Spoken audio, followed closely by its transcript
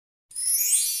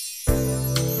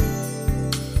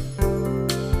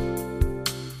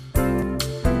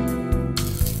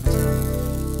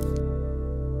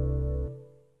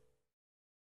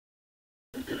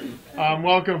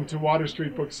Welcome to Water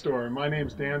Street Bookstore. My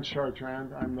name's Dan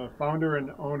Chartrand. I'm the founder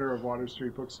and owner of Water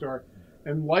Street Bookstore.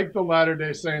 And like the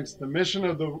Latter-day Saints, the mission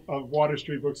of Water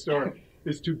Street Bookstore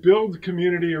is to build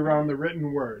community around the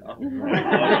written word. Oh.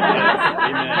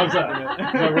 How's that?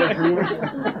 Does that work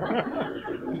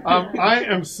for you? I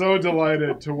am so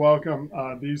delighted to welcome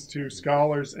these two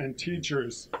scholars and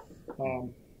teachers to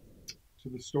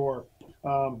the store.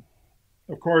 Of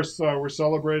course, we're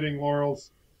celebrating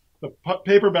Laurel's the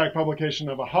paperback publication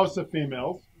of A House of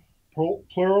Females,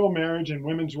 Plural Marriage and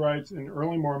Women's Rights in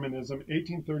Early Mormonism,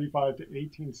 1835 to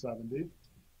 1870.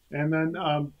 And then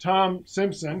Tom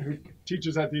Simpson, who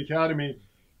teaches at the Academy,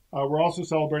 we're also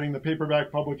celebrating the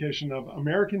paperback publication of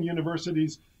American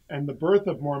Universities and the Birth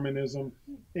of Mormonism,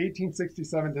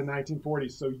 1867 to 1940.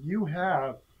 So you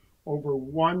have over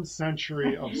 1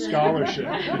 century of scholarship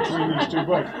between these two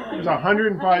books. There's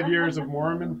 105 years of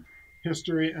Mormon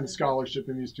history and scholarship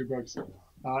in these two books,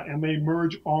 and they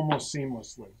merge almost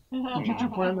seamlessly. Did you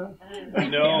plan that?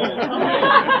 No.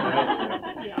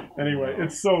 Anyway,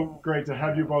 it's so great to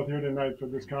have you both here tonight for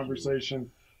this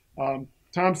conversation.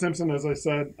 Tom Simpson, as I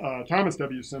said, Thomas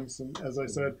W. Simpson, as I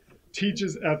said,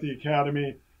 teaches at the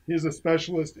Academy. He's a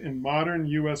specialist in modern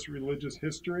U.S. religious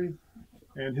history,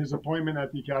 and his appointment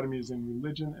at the Academy is in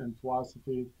religion and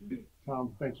philosophy.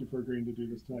 Tom, thank you for agreeing to do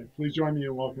this tonight. Please join me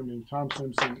in welcoming Tom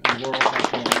Simpson and Laurel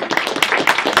Thatcher Ulrich.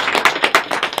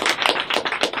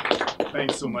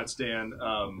 Thanks so much, Dan.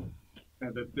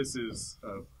 And that this is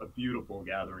a beautiful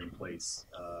gathering place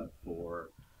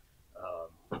for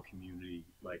a community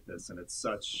like this, and it's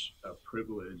such a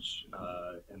privilege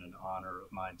and an honor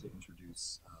of mine to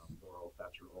introduce Laurel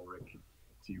Thatcher Ulrich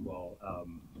to you all.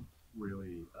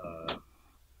 Really.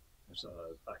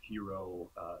 A hero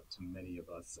to many of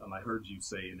us. I heard you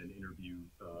say in an interview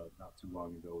not too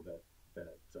long ago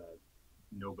that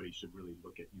nobody should really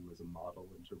look at you as a model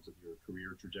in terms of your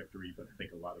career trajectory, but I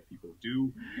think a lot of people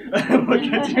do look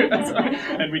at you.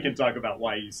 And we can talk about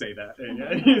why you say that.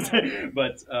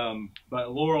 But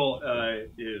Laurel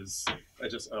is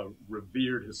just a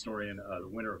revered historian, the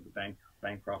winner of the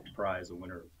Bancroft Prize, a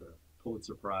winner of the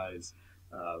Pulitzer Prize,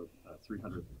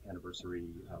 300th anniversary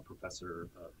professor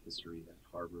of history at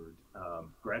Harvard,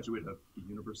 graduate of the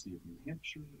University of New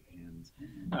Hampshire and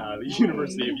the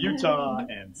University of Utah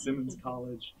and Simmons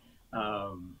College,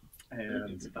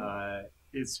 and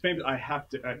is famous. I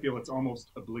feel it's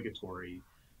almost obligatory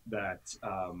that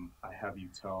I have you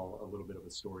tell a little bit of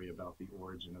a story about the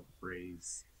origin of the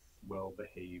phrase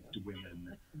 "well-behaved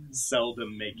women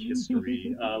seldom make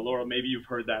history." Laurel, maybe you've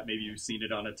heard that, maybe you've seen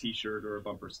it on a t-shirt or a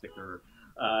bumper sticker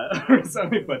or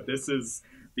something, but this is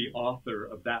the author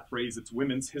of that phrase. It's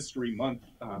Women's History Month.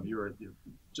 You're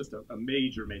just a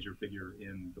major figure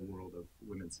in the world of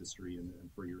women's history and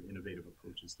for your innovative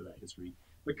approaches to that history.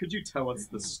 But could you tell us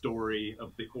the story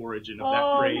of the origin of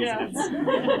that phrase? Yes.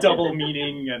 And its double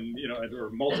meaning and,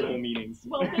 or multiple meanings.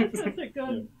 Well, this is a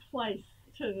good place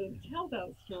to tell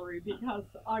that story because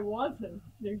I was in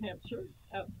New Hampshire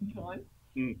at the time,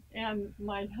 and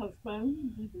my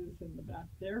husband, who's in the back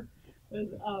there,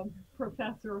 was a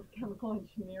professor of chemical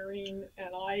engineering,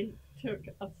 and I took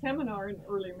a seminar in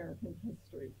early American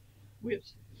history,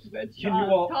 which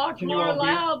talk more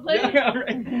loudly. Yeah,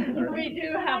 right. We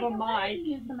do have a mic.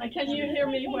 Can you hear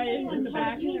me way in the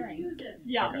back?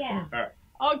 Yeah. Okay. All right.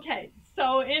 Okay.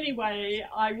 So anyway,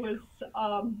 I was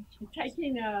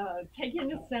taking a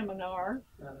seminar.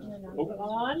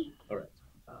 On. All right.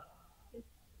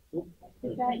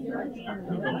 Is that yours?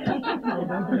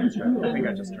 I think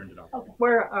I just turned it off. Okay.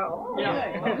 Where? Oh,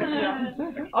 yeah.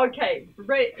 Okay.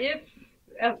 Right. If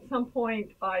at some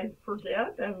point I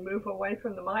forget and move away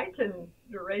from the mic, and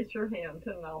raise your hand,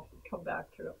 and I'll come back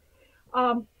to it.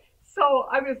 So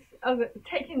I was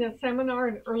taking a seminar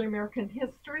in early American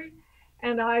history,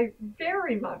 and I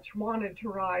very much wanted to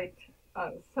write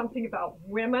something about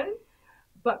women,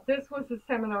 but this was a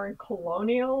seminar in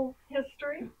colonial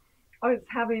history. I was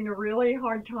having a really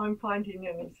hard time finding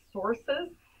any sources,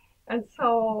 and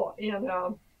so in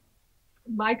a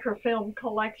microfilm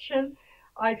collection,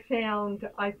 I found,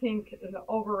 I think,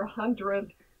 over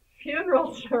 100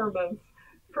 funeral sermons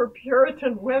for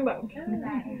Puritan women.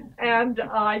 And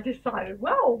I decided,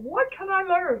 well, what can I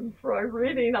learn from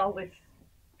reading all these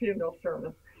funeral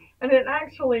sermons? And it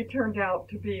actually turned out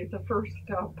to be the first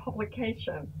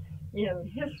publication in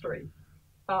history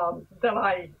that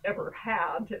I ever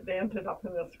had. It ended up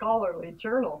in a scholarly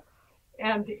journal.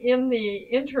 And in the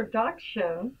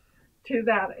introduction to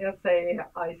that essay,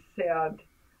 I said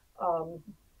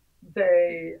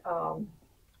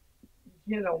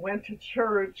went to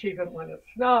church even when it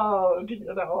snowed.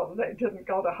 They didn't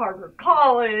go to Harvard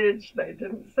College. They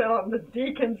didn't sit on the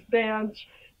deacon's bench.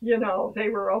 They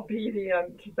were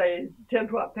obedient. They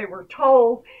did what they were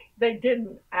told. They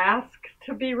didn't ask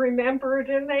to be remembered,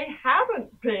 and they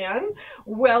haven't been.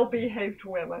 Well-behaved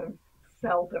women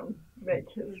seldom make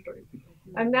history.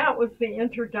 And that was the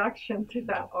introduction to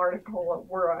that article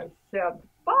where I said,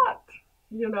 but,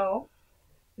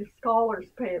 if scholars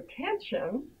pay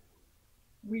attention,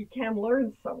 we can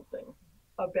learn something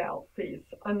about these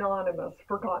anonymous,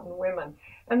 forgotten women.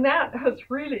 And that has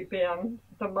really been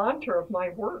the mantra of my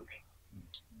work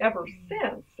ever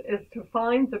since, is to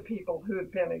find the people who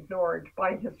have been ignored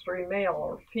by history, male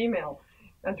or female,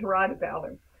 and to write about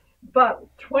them. But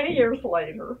 20 years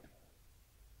later,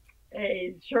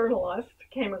 a journalist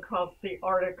came across the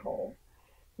article,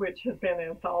 which had been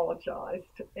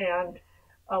anthologized, and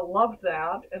loved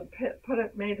that and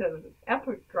made an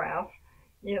epigraph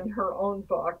in her own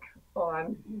book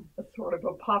on a sort of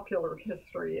a popular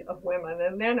history of women.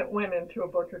 And then it went into a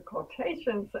book of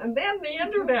quotations, and then the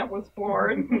internet was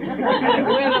born, and it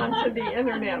went on to the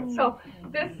internet. So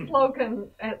this slogan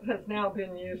has now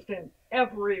been used in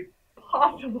every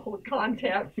possible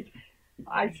context.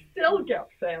 I still get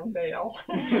fan mail.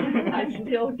 I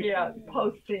still get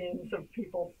postings of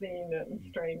people seen in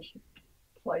strange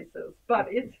places. But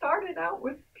it started out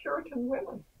with Puritan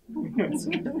women.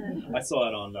 I saw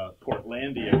it on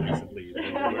Portlandia recently,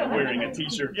 wearing a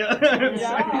T-shirt.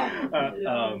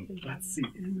 Let's see.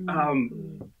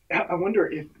 I wonder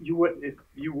if you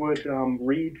would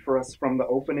read for us from the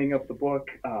opening of the book.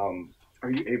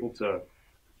 Are you able to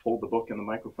hold the book in the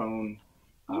microphone?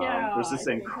 There's this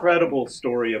incredible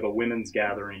story of a women's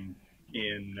gathering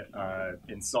in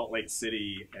Salt Lake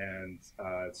City, and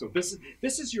so this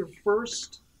is your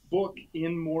first book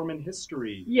in Mormon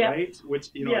history, right?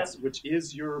 Which which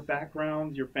is your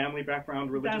background, your family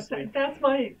background religiously. That's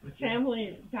my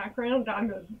family background.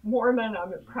 I'm a Mormon.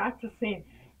 I'm a practicing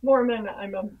Mormon.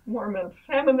 I'm a Mormon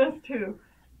feminist who,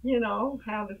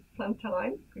 had some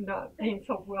time not being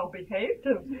so well behaved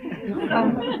at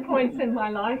some points in my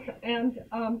life, and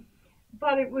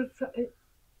but it was,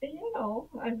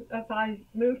 as I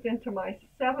moved into my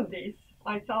 70s,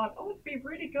 I thought, it'd be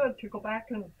really good to go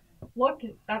back and look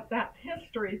at that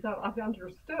history that I've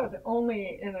understood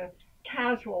only in a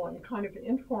casual and kind of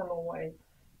informal way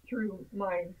through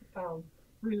my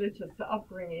religious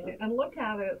upbringing, and look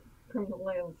at it from the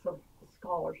lens of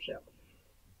scholarship.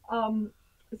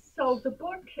 So the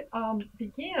book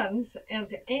begins and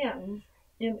ends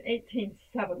in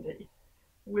 1870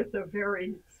 with a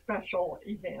very special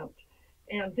event.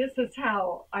 And this is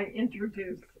how I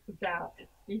introduce that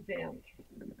event.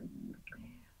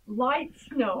 Light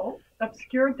snow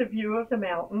obscured the view of the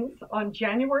mountains on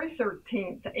January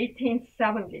 13th,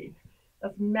 1870,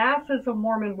 as masses of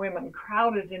Mormon women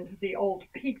crowded into the old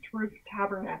peaked roof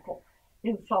tabernacle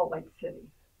in Salt Lake City.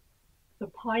 The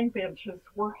pine benches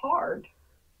were hard,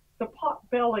 the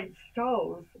pot-bellied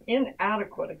stoves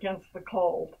inadequate against the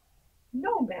cold.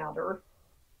 No matter,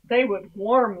 they would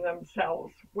warm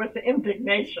themselves with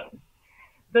indignation.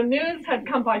 The news had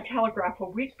come by telegraph a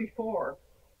week before.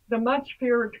 The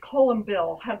much-feared Colum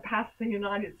Bill had passed the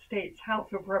United States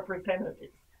House of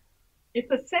Representatives. If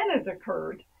the Senate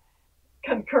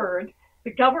concurred,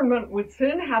 the government would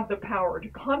soon have the power to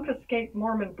confiscate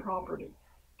Mormon property,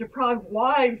 deprive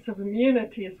wives of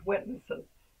immunity as witnesses,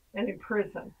 and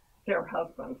imprison their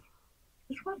husbands.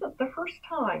 This wasn't the first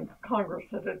time Congress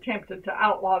had attempted to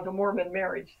outlaw the Mormon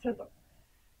marriage system.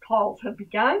 Calls had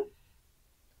begun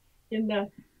in the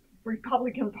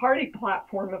Republican Party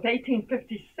platform of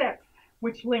 1856,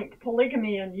 which linked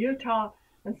polygamy in Utah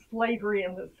and slavery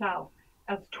in the South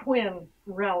as twin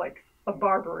relics of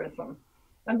barbarism.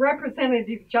 And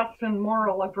Representative Justin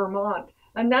Morrill of Vermont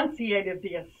enunciated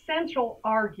the essential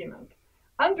argument: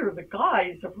 under the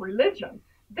guise of religion,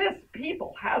 this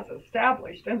people has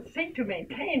established and seek to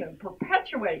maintain and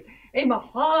perpetuate a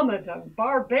Mohammedan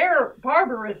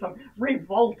barbarism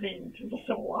revolting to the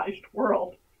civilized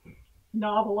world.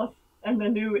 Novelists and the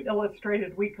new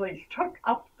illustrated weeklies took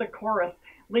up the chorus,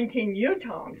 linking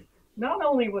Utahns not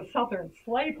only with Southern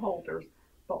slaveholders,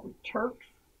 but with Turks,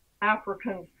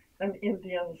 Africans, and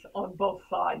Indians on both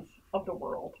sides of the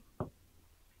world.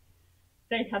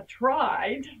 They had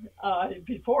tried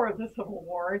before the Civil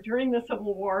War. During the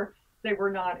Civil War, they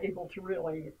were not able to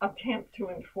really attempt to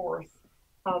enforce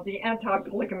the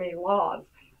anti-polygamy laws.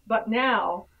 But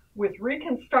now, with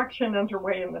Reconstruction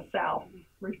underway in the South,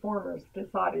 reformers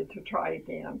decided to try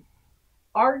again.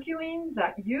 Arguing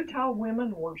that Utah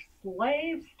women were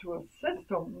slaves to a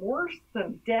system worse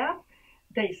than death,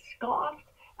 they scoffed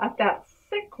at that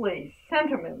sickly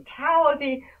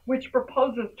sentimentality which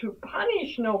proposes to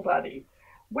punish nobody,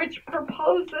 which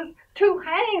proposes to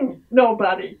hang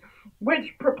nobody,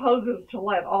 which proposes to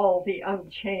let all the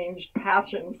unchanged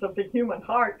passions of the human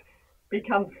heart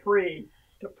become free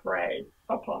to prey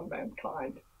upon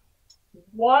mankind.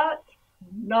 What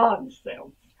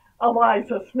nonsense!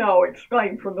 Eliza Snow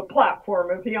exclaimed from the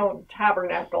platform of the own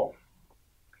tabernacle.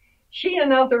 She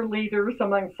and other leaders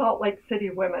among Salt Lake City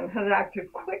women had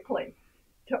acted quickly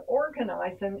to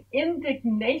organize an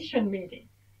indignation meeting,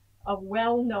 a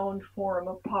well-known form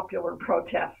of popular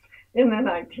protest in the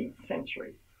 19th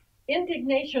century.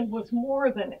 Indignation was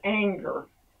more than anger.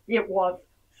 It was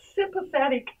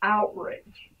sympathetic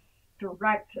outrage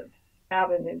directed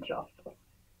at an injustice.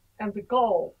 And the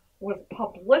goal was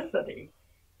publicity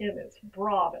in its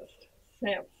broadest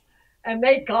sense. And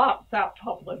they got that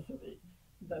publicity.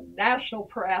 The national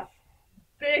press,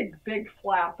 big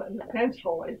flap, and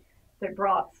eventually they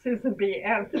brought Susan B.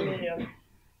 Anthony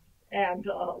and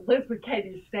Elizabeth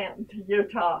Cady Stanton to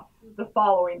Utah the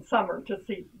following summer to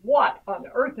see what on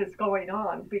earth is going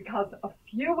on, because a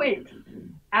few weeks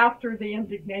after the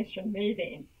indignation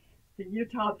meeting, the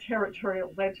Utah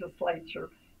Territorial Legislature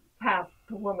passed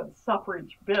the women's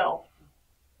suffrage bill,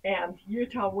 and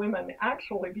Utah women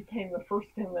actually became the first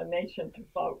in the nation to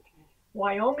vote.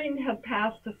 Wyoming had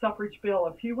passed a suffrage bill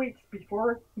a few weeks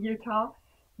before Utah.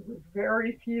 There were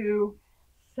very few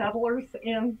settlers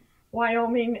in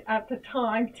Wyoming at the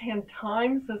time, 10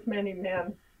 times as many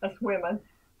men as women.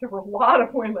 There were a lot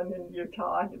of women in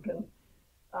Utah.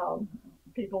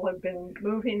 People had been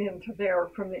moving into there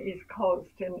from the East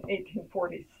Coast in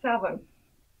 1847.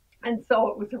 And so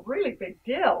it was a really big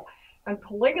deal. And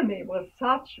polygamy was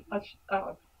such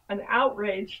an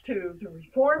outrage to the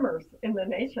reformers in the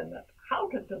nation that how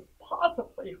could this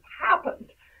possibly have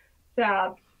happened,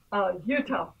 that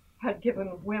Utah had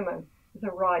given women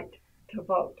the right to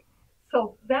vote.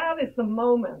 So that is the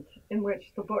moment in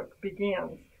which the book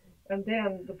begins. And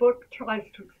then the book tries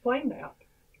to explain that.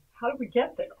 How did we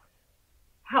get there?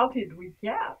 How did we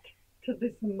get to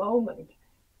this moment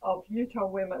of Utah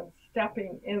women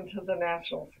stepping into the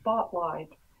national spotlight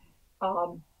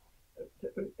at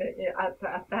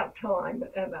that time?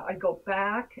 And I go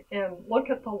back and look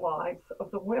at the lives of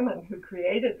the women who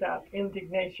created that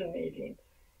indignation meeting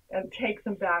and take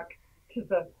them back to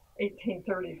the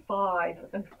 1835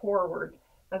 and forward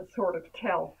and sort of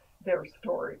tell their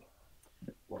story.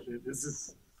 Well,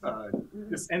 this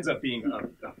ends up being a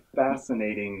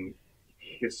fascinating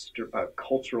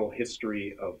cultural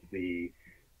history of the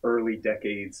early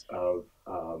decades of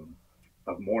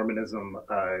Mormonism.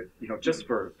 Just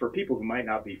for people who might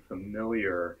not be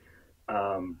familiar,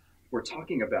 we're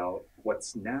talking about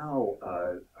what's now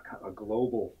a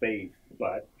global faith,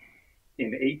 but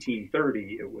in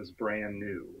 1830 it was brand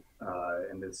new.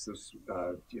 And this is,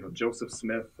 Joseph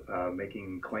Smith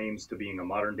making claims to being a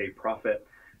modern day prophet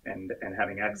and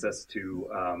having access to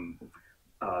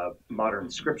modern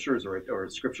scriptures or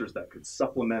scriptures that could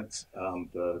supplement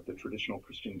the traditional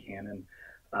Christian canon.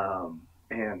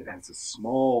 And it's a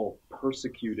small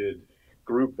persecuted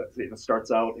group that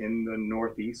starts out in the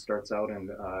Northeast, starts out in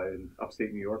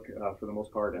upstate New York for the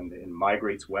most part, and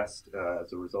migrates west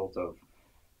as a result of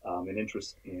an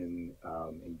interest in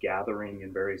gathering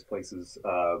in various places,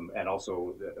 and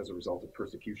also as a result of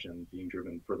persecution being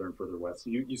driven further and further west.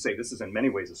 So you say this is in many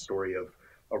ways a story of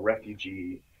a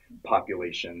refugee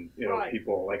population. Right.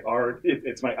 People like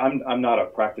I'm not a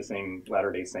practicing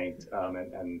Latter-day Saint,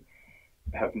 and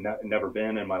have never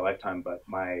been in my lifetime, but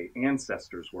my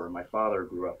ancestors were. My father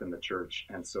grew up in the church,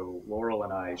 and so Laurel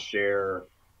and I share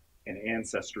an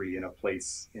ancestry in a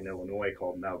place in Illinois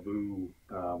called Nauvoo,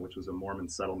 which was a Mormon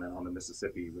settlement on the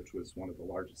Mississippi, which was one of the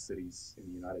largest cities in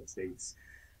the United States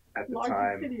at the time.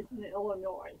 Largest cities in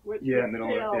Illinois, which Yeah, is in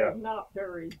still yeah. not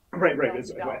very Right.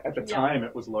 At the time,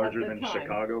 it was larger than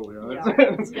Chicago.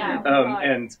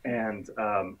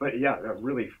 But yeah, a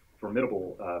really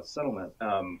formidable settlement.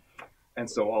 And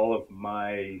so all of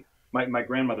my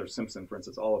grandmother Simpson, for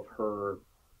instance, all of her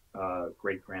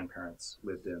great-grandparents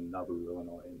lived in Nauvoo,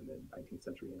 Illinois in the mid-19th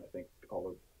century, and I think all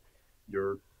of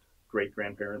your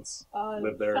great-grandparents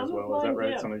lived there as well. Is that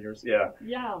right? Some of yours? Yeah.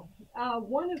 Yeah.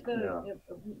 One of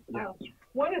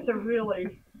the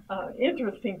really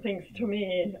interesting things to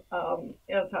me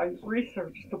as I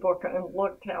researched the book and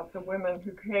looked at the women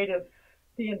who created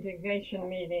the indignation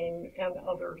meeting and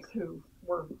others who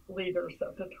were leaders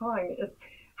at the time is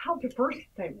how diverse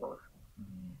they were.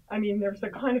 I mean, there's a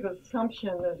kind of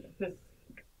assumption that this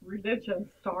religion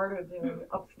started in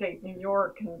upstate New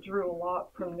York and drew a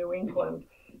lot from New England,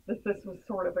 that this was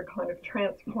sort of a kind of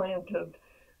transplanted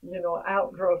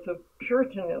outgrowth of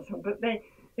Puritanism, but they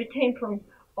came from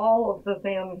all of the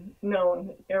then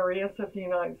known areas of the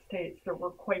United States. There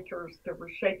were Quakers, there were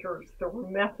Shakers, there were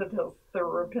Methodists, there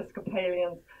were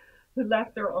Episcopalians who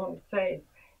left their own faith.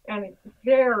 And a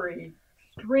very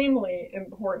extremely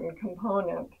important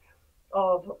component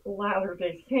of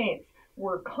Latter-day Saints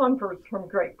were converts from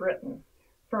Great Britain,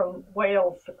 from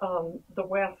Wales, the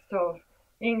west of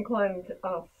England,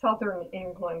 southern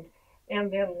England,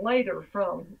 and then later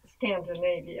from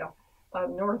Scandinavia,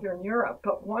 northern Europe.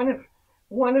 But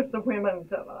one of the women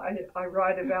that I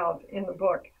write about in the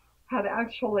book had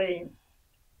actually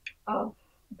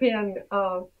been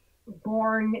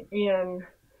born in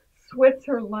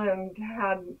Switzerland,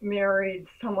 had married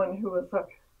someone who was a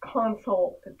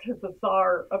consul to the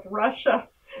Tsar of Russia,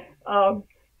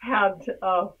 had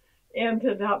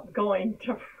ended up going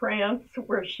to France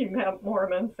where she met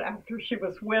Mormons after she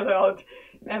was widowed,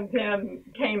 and then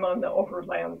came on the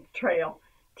overland trail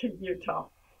to Utah.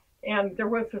 And there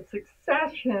was a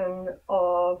succession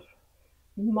of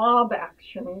mob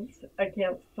actions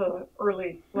against the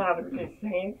early Latter-day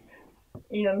Saints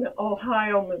in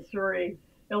Ohio, Missouri,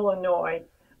 Illinois,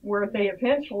 where they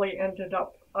eventually ended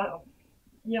up,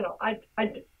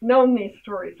 I'd known these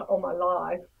stories all my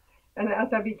life. And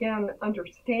as I began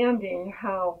understanding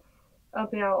how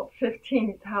about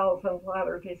 15,000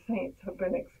 Latter-day Saints have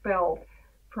been expelled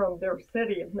from their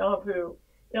city of Nauvoo,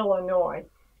 Illinois,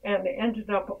 and ended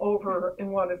up over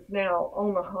in what is now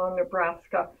Omaha,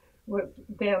 Nebraska, was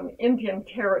then Indian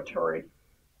Territory,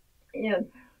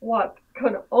 in what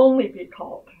could only be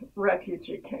called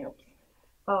refugee camps,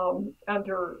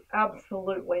 under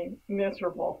absolutely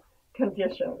miserable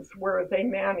conditions, where they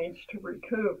managed to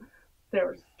recoup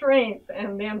their strength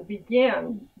and then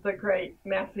begin the great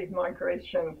massive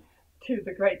migration to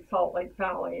the Great Salt Lake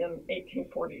Valley in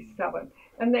 1847.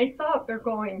 And they thought they're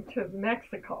going to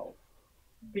Mexico,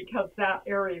 because that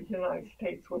area of the United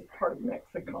States was part of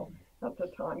Mexico at the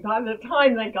time. By the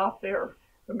time they got there,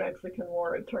 the Mexican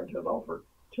War had turned it over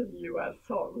to the U.S.,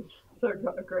 so it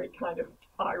was a great kind of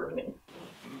irony.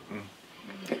 Mm-hmm.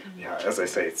 Yeah, as I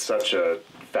say, it's such a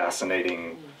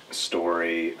fascinating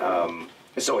story.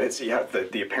 So it's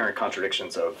the apparent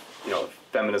contradictions of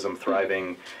feminism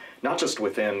thriving, not just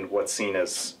within what's seen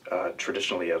as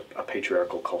traditionally a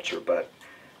patriarchal culture, but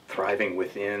thriving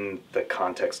within the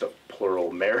context of plural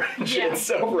marriage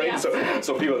itself, right? Yes.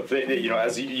 So people,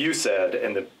 as you said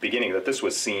in the beginning, that this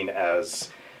was seen as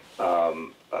a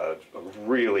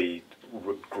really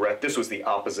this was the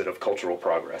opposite of cultural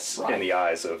progress in the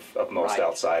eyes of most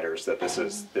outsiders. That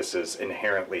this is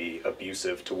inherently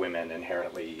abusive to women,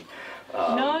 inherently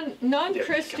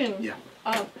non-Christian,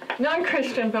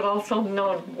 non-Christian, but also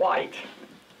non-white.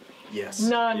 Yes.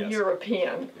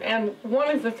 Non-European. Yes. And one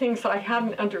of the things I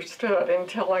hadn't understood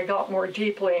until I got more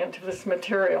deeply into this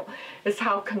material is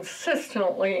how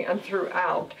consistently and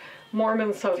throughout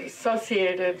Mormons are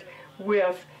associated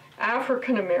with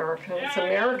African Americans,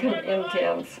 American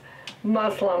Indians,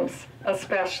 Muslims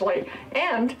especially,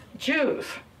 and Jews.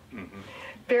 Mm-hmm.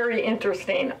 Very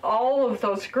interesting. All of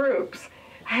those groups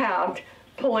had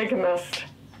polygamist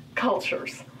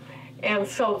cultures. And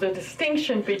so the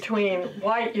distinction between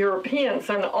white Europeans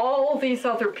and all these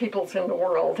other peoples in the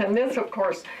world, and this, of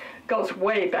course, goes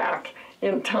way back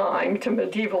in time to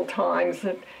medieval times,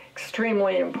 an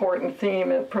extremely important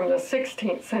theme from the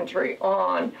 16th century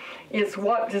on, is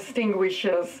what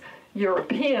distinguishes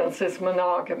Europeans is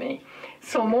monogamy.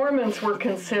 So Mormons were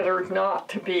considered not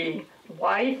to be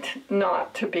white,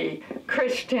 not to be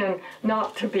Christian,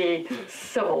 not to be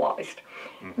civilized.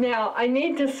 Now, I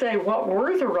need to say what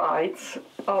were the rights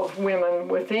of women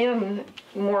within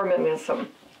Mormonism.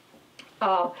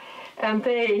 And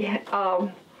they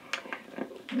were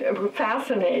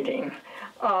fascinating.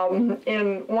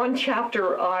 In one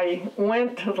chapter, I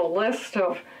went to the list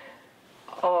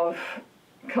of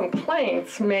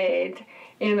complaints made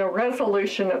in a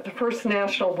resolution at the First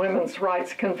National Women's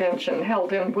Rights Convention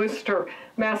held in Worcester,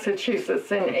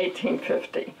 Massachusetts in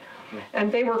 1850.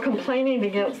 And they were complaining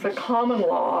against the common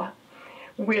law,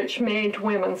 which made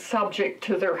women subject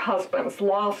to their husbands,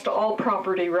 lost all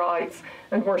property rights,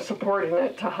 and were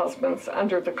subordinate to husbands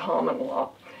under the common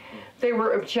law. They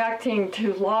were objecting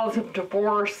to laws of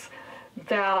divorce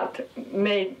that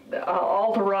made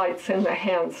all the rights in the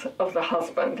hands of the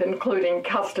husband, including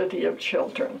custody of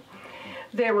children.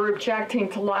 They were objecting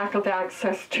to lack of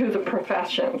access to the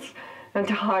professions and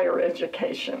to higher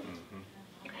education.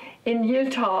 In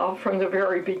Utah, from the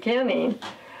very beginning,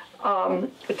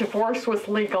 divorce was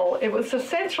legal. It was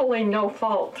essentially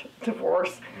no-fault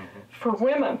divorce for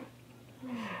women.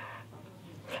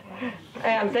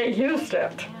 and they used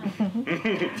it.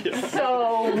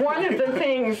 So one of the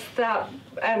things that,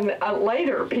 and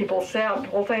later people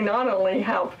said, well, they not only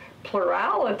have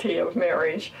plurality of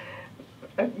marriage,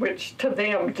 which to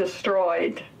them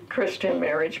destroyed Christian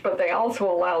marriage, but they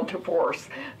also allowed divorce.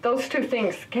 Those two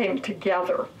things came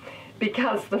together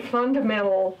because the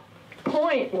fundamental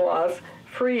point was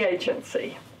free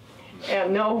agency,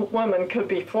 and no woman could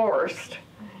be forced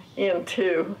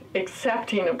into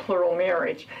accepting a plural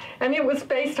marriage. And it was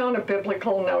based on a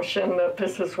biblical notion that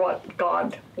this is what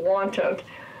God wanted.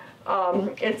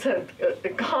 It's a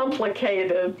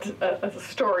complicated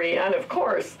story, and of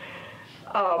course,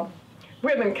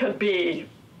 women could be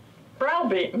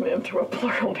browbeaten into a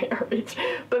plural marriage,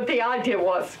 but the idea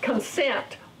was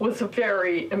consent was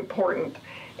very important,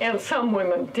 and some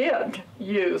women did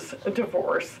use a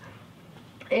divorce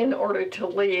in order to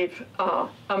leave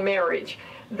a marriage.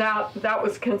 That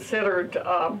was considered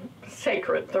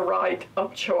sacred, the right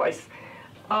of choice.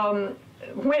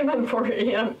 Women were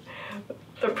in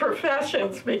the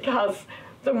professions because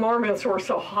the Mormons were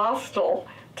so hostile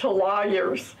to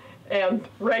lawyers and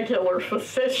regular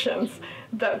physicians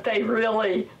that they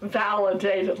really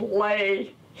validated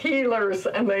lay healers,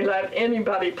 and they let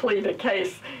anybody plead a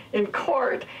case in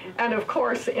court. And of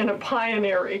course, in a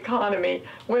pioneer economy,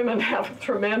 women have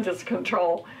tremendous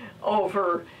control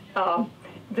over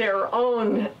their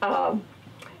own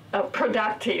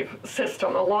productive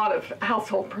system, a lot of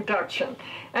household production.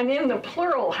 And in the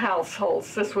plural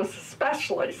households, this was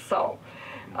especially so,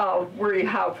 where you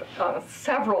have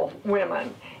several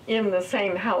women in the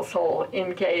same household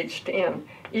engaged in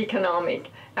economic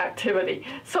activity.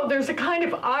 So there's a kind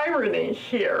of irony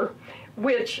here,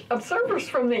 which observers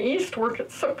from the East were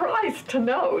surprised to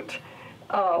note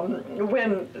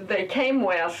when they came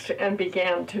west and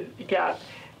began to get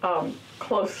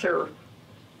closer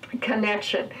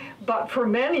connection. But for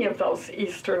many of those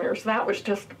Easterners, that was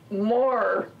just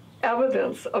more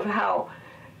evidence of how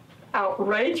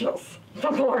outrageous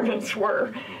the Mormons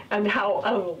were and how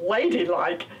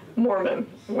unladylike Mormon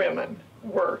women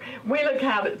were. We look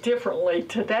at it differently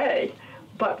today,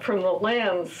 but from the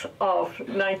lens of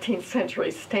 19th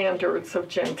century standards of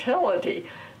gentility,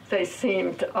 they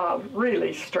seemed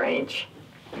really strange.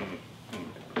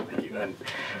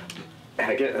 And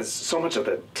again, so much of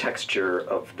the texture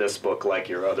of this book, like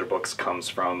your other books, comes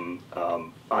from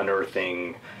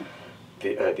unearthing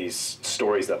these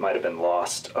stories that might have been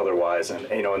lost otherwise. And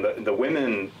and the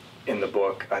women in the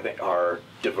book, I think, are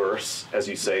diverse, as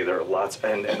you say. There are lots,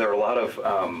 and there are a lot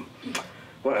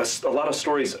of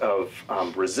stories of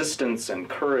resistance and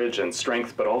courage and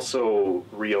strength, but also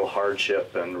real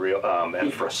hardship and real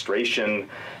and frustration.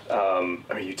 I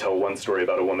mean, you tell one story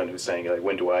about a woman who's saying, like,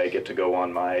 when do I get to go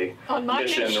on my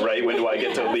mission, right? When do I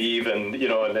get to leave and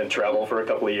then travel for a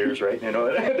couple of years, right?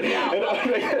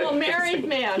 Well,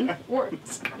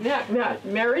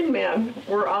 married men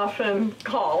were often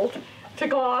called to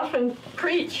go off and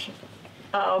preach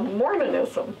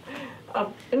Mormonism.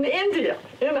 In India,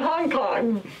 in Hong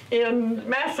Kong, in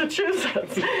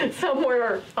Massachusetts,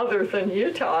 somewhere other than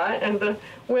Utah, and the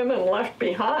women left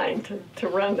behind to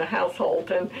run the household.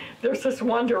 And there's this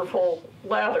wonderful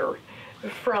letter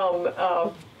from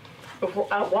a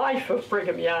wife of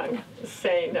Brigham Young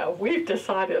saying, we've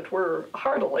decided we're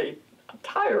heartily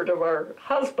tired of our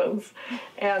husbands,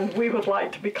 and we would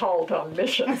like to be called on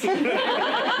missions.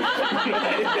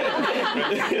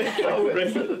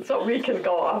 so we can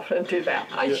go off and do that.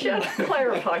 I should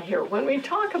clarify here, when we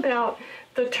talk about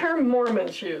the term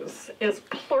Mormons use is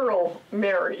plural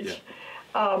marriage.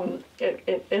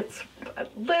 It's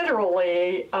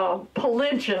literally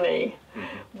polygyny,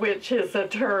 which is a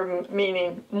term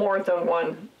meaning more than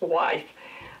one wife.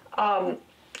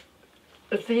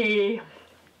 The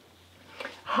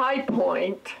high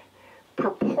point,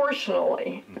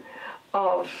 proportionally,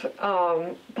 of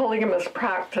polygamous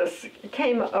practice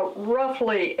came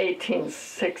roughly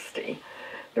 1860.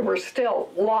 There were still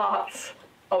lots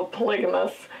of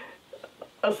polygamists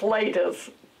as late as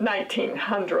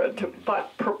 1900,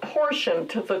 but proportion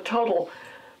to the total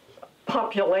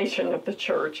population of the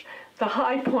church, the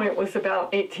high point was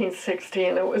about 1860,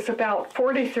 and it was about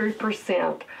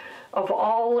 43% of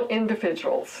all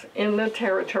individuals in the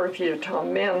territory of Utah,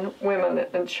 men, women,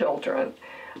 and children,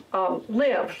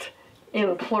 lived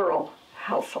in plural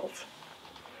households.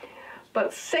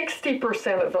 But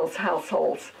 60% of those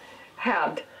households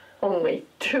had only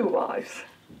 2 wives.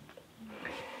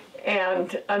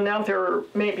 And another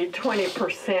maybe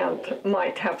 20%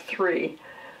 might have 3.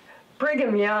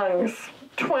 Brigham Young's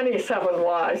 27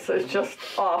 wives is just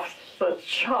off the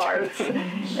charts,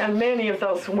 and many of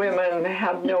those women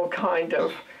had no kind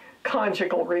of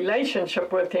conjugal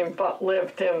relationship with him, but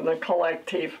lived in the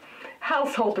collective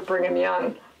household of Brigham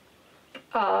Young.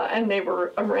 And they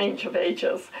were a range of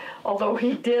ages, although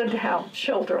he did have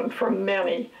children from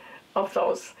many of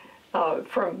those,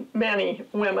 from many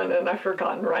women, and I've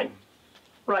forgotten right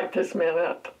this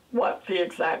minute what the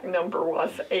exact number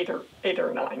was, eight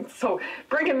or nine. So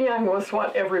Brigham Young was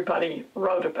what everybody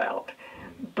wrote about,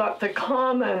 but the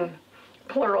common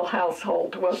plural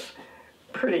household was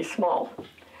pretty small.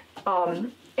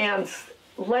 And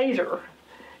later,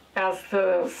 as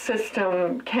the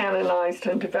system canonized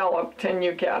and developed and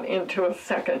you get into a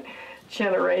second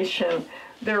generation,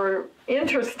 there are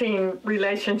interesting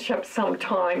relationships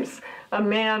sometimes. The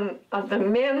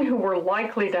men who were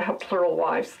likely to have plural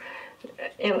wives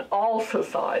in all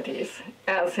societies,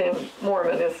 as in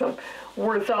Mormonism,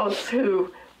 were those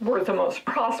who were the most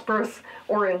prosperous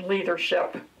or in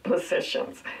leadership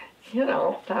positions. You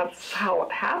know, that's how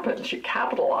it happens. You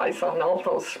capitalize on all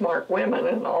those smart women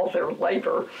and all their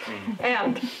labor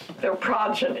and their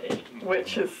progeny,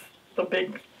 which is the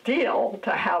big deal,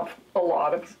 to have a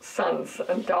lot of sons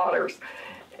and daughters.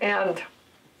 And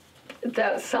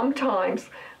that sometimes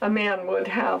a man would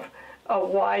have a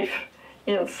wife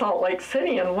in Salt Lake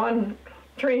City and one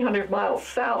 300 miles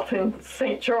south in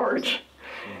St. George.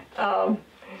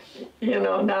 You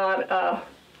know, not a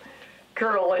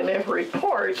girl in every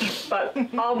port, but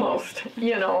almost,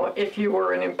 you know, if you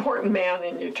were an important man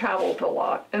and you traveled a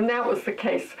lot. And that was the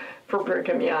case for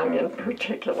Brigham Young in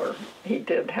particular. He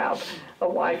did have a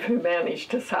wife who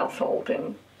managed his household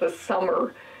in the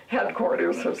summer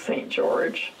headquarters of St.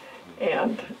 George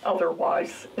and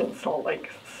otherwise in Salt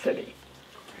Lake City.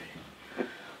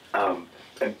 And,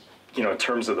 you know, in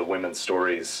terms of the women's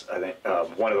stories, I think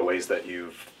one of the ways that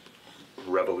you've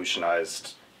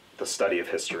revolutionized the study of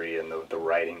history and the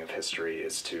writing of history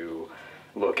is to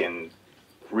look in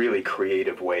really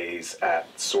creative ways at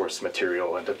source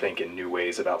material and to think in new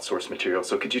ways about source material.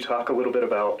 So could you talk a little bit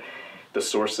about the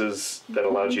sources that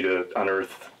allowed you to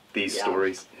unearth these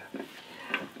stories?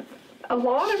 A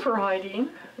lot of writing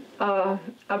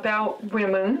about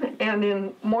women, and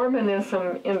in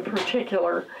Mormonism in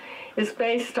particular, is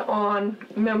based on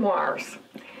memoirs.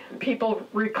 People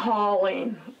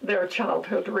recalling their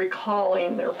childhood,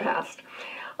 recalling their past.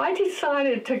 I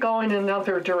decided to go in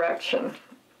another direction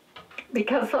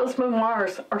because those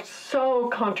memoirs are so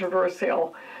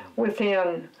controversial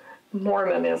within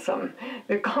Mormonism.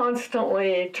 They're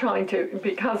constantly trying to,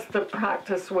 because the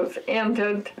practice was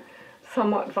ended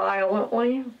somewhat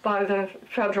violently by the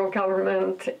federal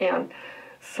government and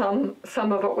some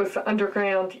of it was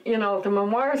underground. You know, the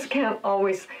memoirs can't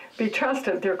always be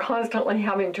trusted. They're constantly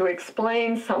having to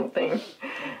explain something.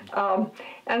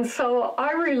 And so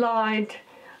I relied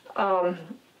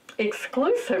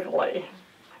exclusively,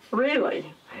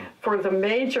 really, for the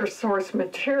major source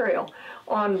material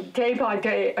on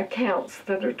day-by-day accounts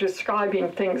that are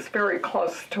describing things very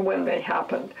close to when they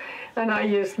happened. And I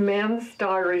used men's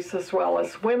diaries as well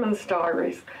as women's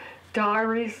diaries,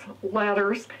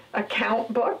 letters,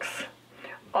 account books,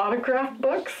 autograph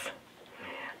books,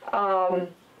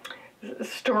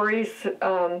 stories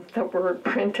that were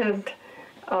printed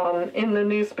in the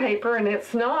newspaper. And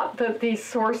it's not that these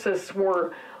sources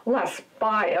were less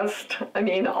biased. I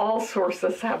mean, all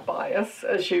sources have bias,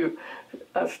 as you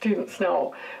students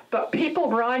know. But people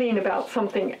writing about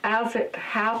something as it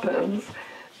happens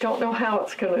don't know how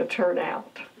it's going to turn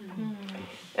out. Mm-hmm.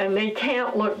 And they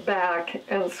can't look back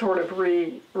and sort of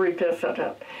revisit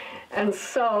it. And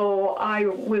so I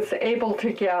was able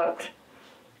to get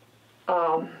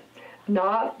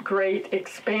not great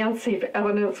expansive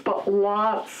evidence, but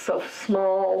lots of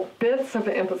small bits of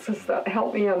emphasis that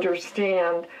helped me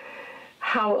understand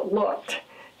how it looked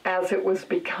as it was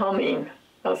becoming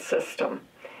a system.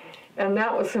 And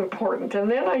that was important. And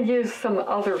then I used some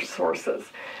other sources.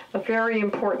 A very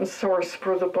important source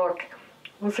for the book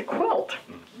was a quilt.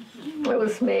 It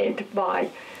was made by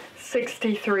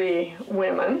 63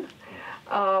 women,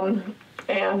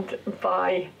 and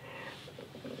by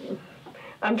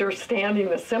understanding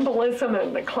the symbolism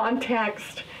and the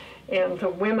context and the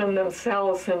women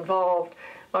themselves involved,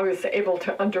 I was able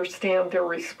to understand their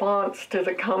response to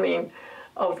the coming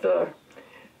of the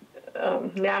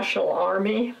National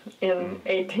Army in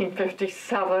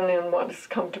 1857 in what has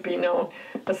come to be known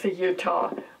as the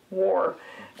Utah War.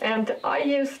 And I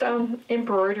used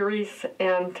embroideries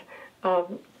and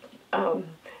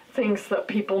things that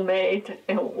people made,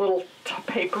 and little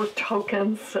paper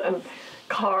tokens and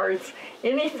cards,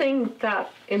 anything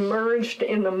that emerged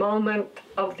in the moment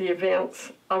of the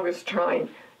events I was trying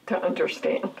to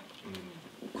understand.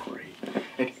 Great.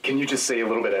 And can you just say a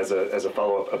little bit as a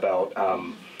follow-up about,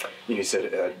 you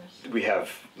said we have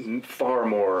far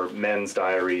more men's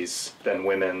diaries than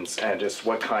women's, and just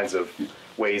what kinds of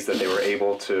ways that they were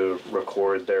able to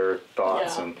record their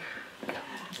thoughts. And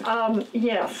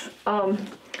yes,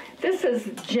 this is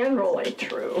generally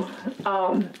true,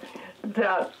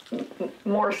 that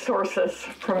more sources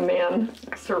from men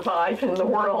survive in the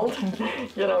world.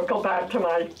 Go back to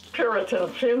my Puritan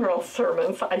funeral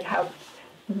sermons. I have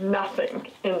nothing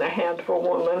in the hand of a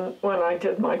woman when I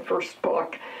did my first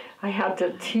book. I had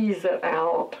to tease it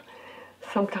out,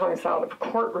 sometimes out of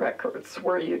court records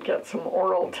where you get some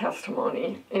oral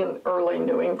testimony in early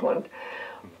New England.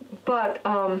 But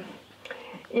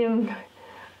in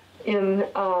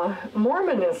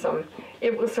Mormonism,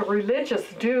 it was a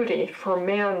religious duty for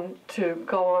men to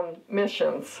go on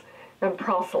missions and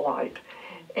proselyte,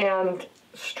 and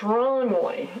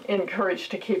strongly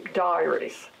encouraged to keep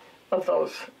diaries of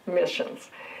those missions.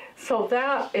 So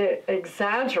that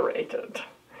exaggerated.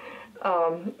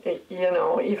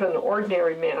 Even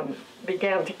ordinary men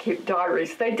began to keep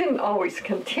diaries. They didn't always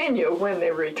continue when they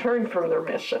returned from their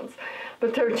missions,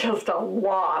 but there are just a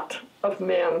lot of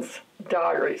men's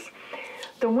diaries.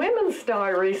 The women's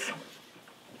diaries,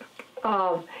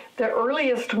 the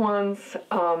earliest ones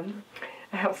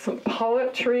have some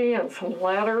poetry and some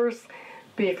letters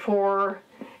before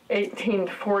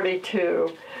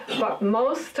 1842, but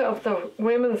most of the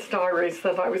women's diaries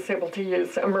that I was able to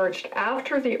use emerged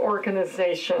after the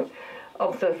organization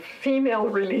of the Female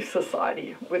Relief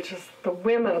Society, which is the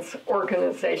women's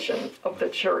organization of the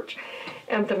church.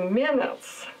 And the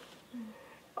minutes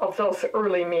of those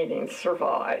early meetings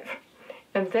survive.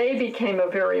 And they became a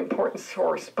very important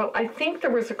source. But I think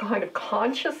there was a kind of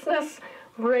consciousness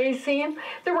raising.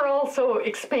 There were also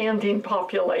expanding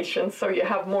populations, so you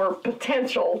have more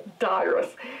potential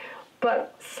diarists.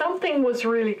 But something was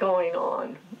really going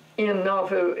on in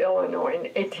Nauvoo, Illinois in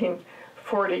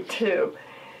 1842.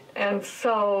 And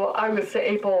so I was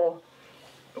able,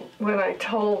 when I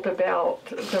told about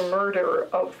the murder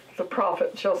of the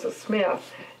prophet Joseph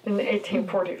Smith in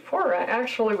 1844, I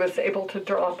actually was able to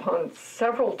draw upon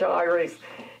several diaries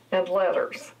and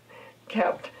letters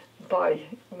kept by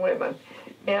women.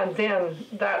 And then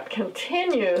that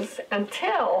continues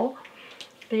until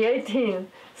the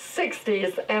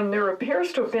 1860s, and there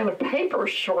appears to have been a paper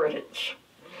shortage.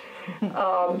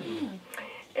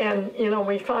 And,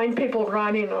 we find people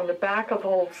writing on the back of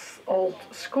old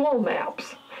school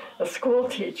maps, a school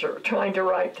teacher trying to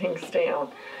write things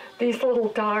down. These little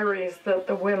diaries that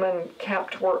the women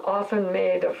kept were often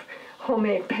made of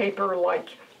homemade paper like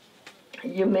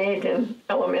you made in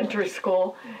elementary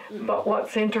school. But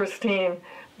what's interesting,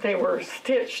 they were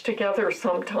stitched together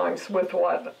sometimes with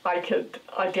what I could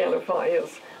identify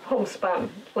as homespun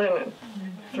linen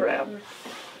thread.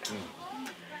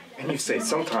 And you say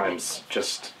sometimes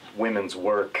just women's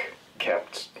work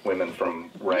kept women from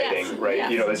writing, yes, right?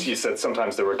 Yes. As you said,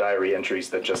 sometimes there were diary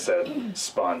entries that just said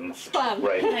spun,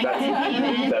 right?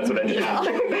 That's what I did.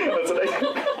 That's what I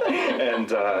did. And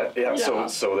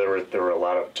so there were a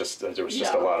lot of there was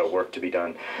just a lot of work to be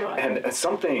done. Right. And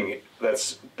something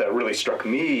that really struck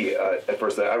me at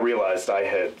first, that I realized I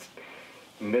had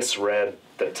misread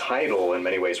the title in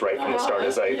many ways right from the start,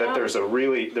 is that there's a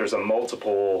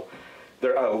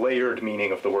layered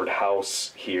meaning of the word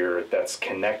house here that's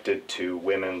connected to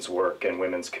women's work and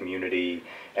women's community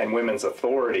and women's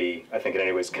authority, I think in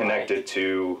any ways connected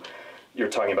to, you're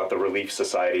talking about the Relief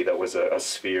Society that was a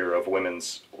sphere of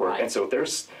women's work. Right. And so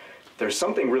there's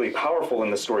something really powerful in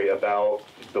the story about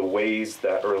the ways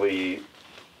that early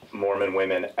Mormon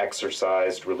women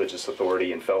exercised religious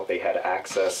authority and felt they had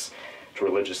access to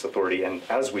religious authority. And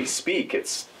as we speak,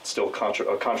 it's still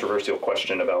a controversial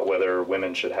question about whether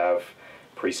women should have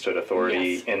priesthood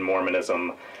authority in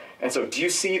Mormonism. And so do you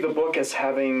see the book as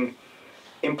having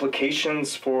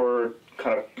implications for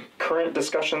kind of current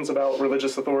discussions about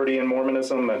religious authority in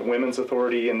Mormonism and women's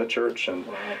authority in the church? And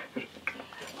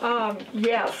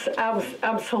Yes,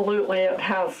 absolutely. It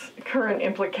has current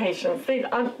implications.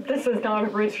 This is not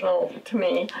original to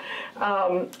me.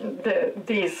 The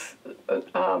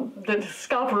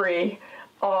discovery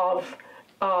of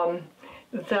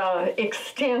the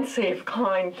extensive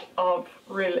kind of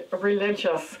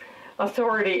religious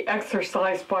authority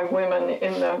exercised by women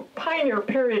in the pioneer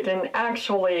period, and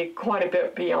actually quite a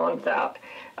bit beyond that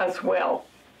as well.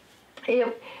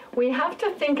 We have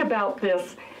to think about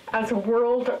this as a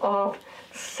world of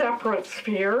separate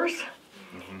spheres,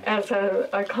 as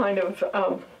a kind of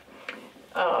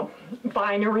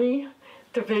binary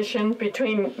division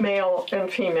between male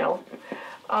and female.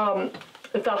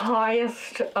 The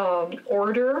highest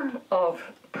order of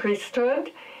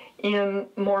priesthood in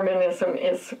Mormonism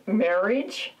is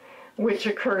marriage, which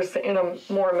occurs in a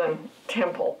Mormon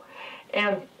temple.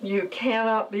 And you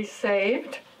cannot be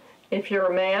saved if you're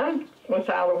a man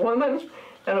without a woman,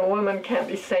 and a woman can't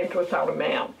be saved without a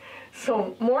man.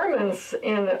 So Mormons,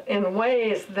 in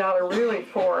ways that are really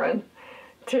foreign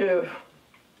to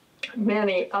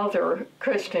many other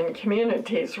Christian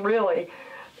communities, really,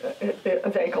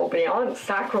 they go beyond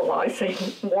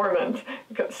sacralizing Mormons,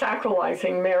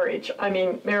 sacralizing marriage. I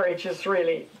mean, marriage is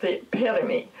really the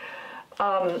epitome.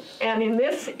 And in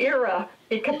this era,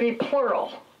 it could be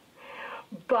plural.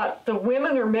 But the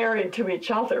women are married to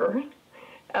each other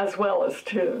as well as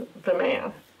to the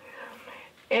man.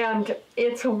 And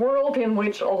it's a world in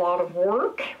which a lot of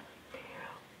work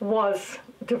was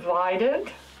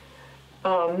divided,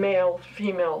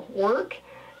 male-female work,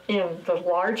 in the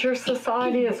larger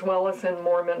society as well as in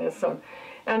Mormonism.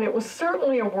 And it was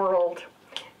certainly a world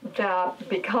that,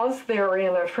 because they're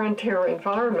in a frontier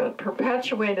environment,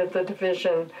 perpetuated the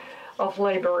division of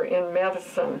labor in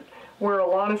medicine, where a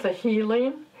lot of the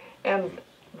healing and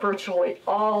virtually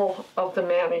all of the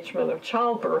management of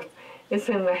childbirth is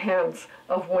in the hands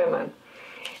of women.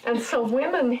 And so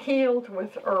women healed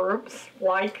with herbs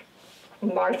like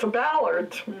Martha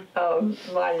Ballard,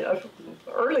 my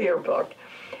earlier book,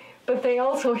 but they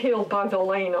also healed by the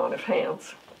laying on of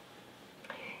hands.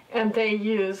 And they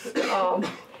used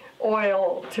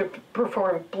oil to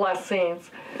perform blessings,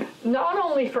 not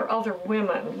only for other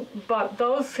women, but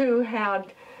those who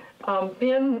had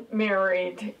been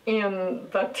married in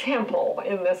the temple,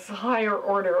 in this higher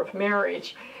order of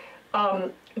marriage,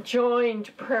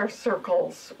 joined prayer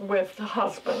circles with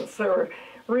husbands. There are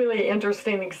really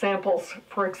interesting examples,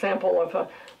 for example, of a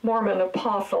Mormon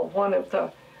apostle, one of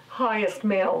the highest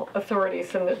male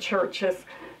authorities in the church, is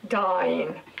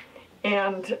dying,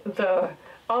 and the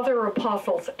other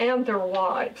apostles and their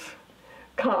wives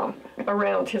come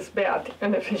around his bed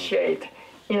and officiate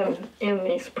in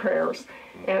these prayers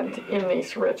and in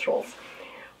these rituals.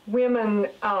 Women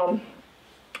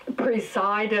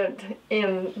presided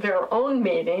in their own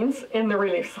meetings in the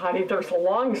Relief Society. There's a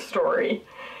long story.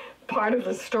 Part of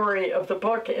the story of the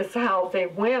book is how they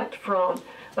went from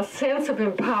a sense of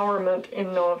empowerment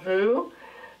in Nauvoo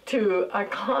to a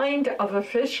kind of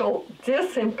official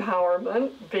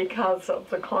disempowerment because of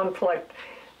the conflict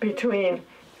between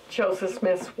Joseph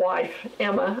Smith's wife,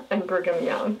 Emma, and Brigham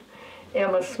Young.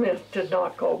 Emma Smith did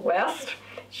not go west.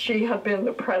 She had been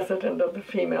the president of the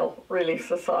Female Relief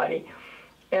Society,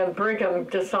 and Brigham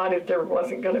decided there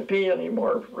wasn't going to be any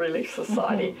more Relief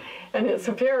Society. And it's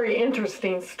a very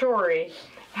interesting story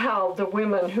how the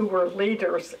women who were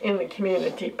leaders in the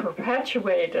community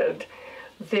perpetuated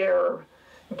their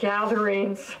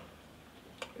gatherings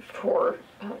for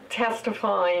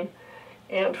testifying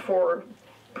and for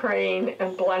praying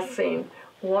and blessing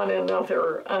one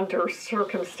another under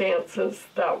circumstances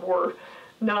that were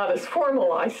not as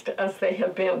formalized as they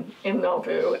had been in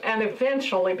Nauvoo, and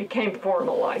eventually became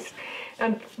formalized.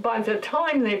 And by the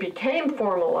time they became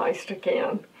formalized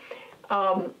again,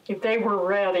 they were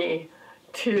ready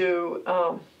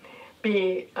to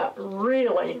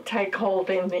really take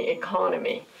hold in the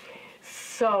economy.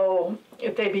 So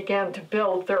they began to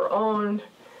build their own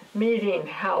meeting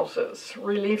houses,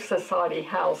 Relief Society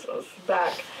houses.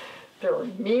 Back there were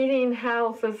meeting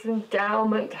houses,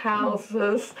 endowment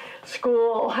houses,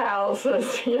 school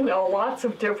houses, lots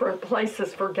of different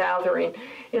places for gathering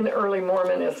in early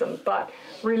Mormonism. But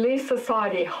Relief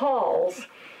Society halls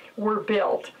were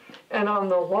built, and on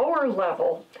the lower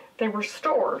level, they were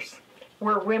stores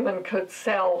where women could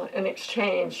sell and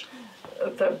exchange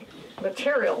the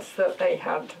materials that they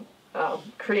had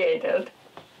created.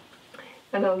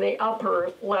 And on the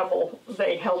upper level,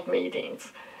 they held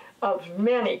meetings of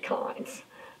many kinds.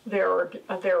 There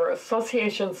are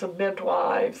associations of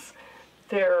midwives.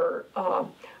 There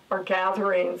are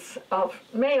gatherings of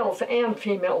males and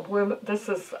female women. This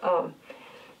is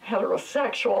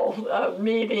heterosexual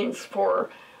meetings for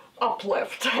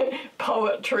uplift,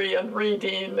 poetry and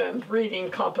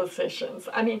reading compositions.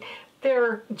 I mean,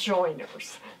 they're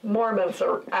joiners. Mormons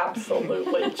are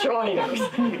absolutely joiners.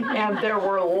 And there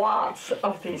were lots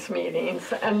of these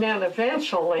meetings. And then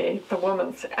eventually, the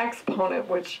Woman's Exponent,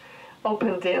 which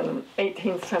opened in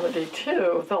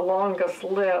 1872, the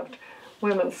longest-lived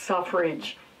women's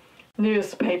suffrage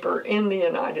newspaper in the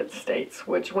United States,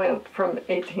 which went from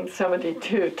 1872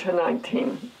 to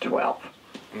 1912.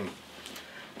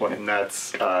 Well, and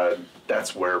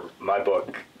that's where my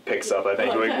book picks up. I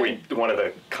think one of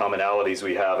the commonalities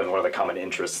we have and one of the common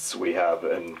interests we have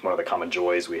and one of the common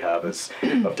joys we have is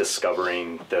of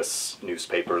discovering this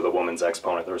newspaper, The Woman's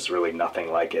Exponent. There's really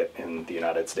nothing like it in the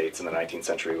United States in the 19th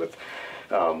century with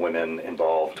women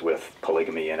involved with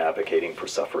polygamy and advocating for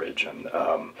suffrage. And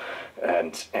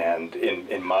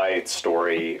in my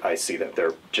story, I see that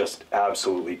they're just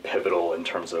absolutely pivotal in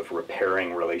terms of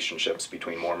repairing relationships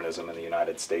between Mormonism and the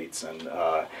United States, and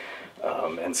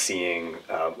seeing,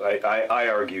 I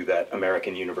argue that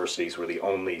American universities were the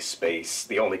only space,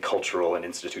 the only cultural and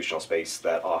institutional space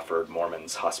that offered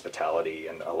Mormons hospitality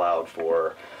and allowed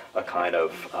for a kind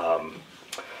of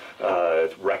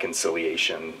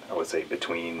reconciliation, I would say,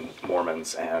 between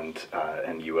Mormons and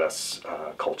U.S.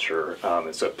 culture.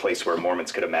 It's a place where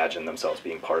Mormons could imagine themselves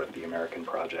being part of the American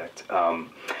project. I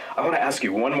want to ask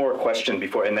you one more question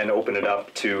before, and then open it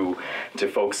up to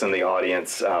folks in the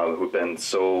audience who've been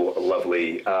so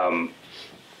lovely.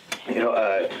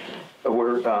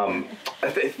 We're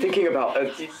thinking about.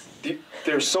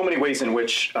 There's so many ways in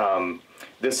which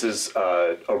this is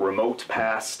a remote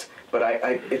past. But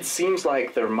it seems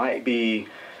like there might be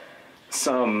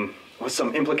some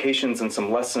implications and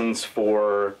some lessons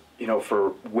for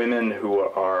women who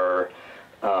are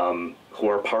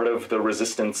part of the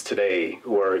resistance today,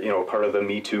 who are part of the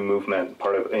Me Too movement,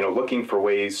 part of looking for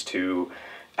ways to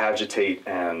agitate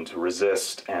and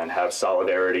resist and have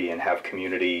solidarity and have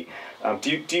community.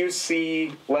 Do you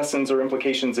see lessons or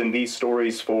implications in these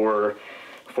stories for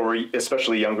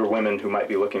especially younger women who might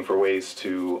be looking for ways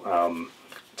to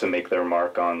make their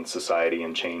mark on society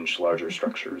and change larger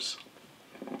structures?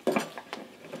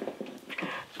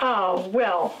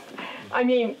 Well, I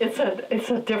mean, it's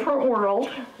a different world,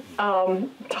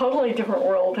 totally different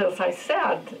world. As I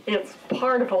said, it's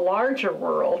part of a larger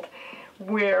world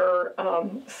where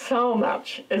so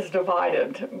much is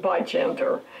divided by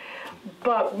gender.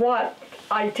 But what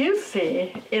I do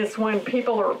see is when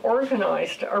people are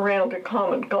organized around a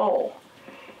common goal.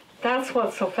 That's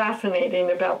what's so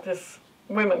fascinating about this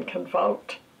Women Can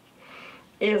Vote,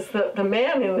 is that the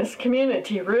men in this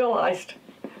community realized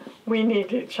we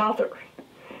need each other.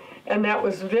 And that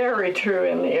was very true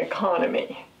in the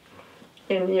economy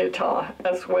in Utah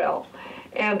as well.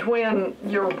 And when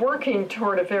you're working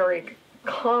toward a very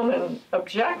common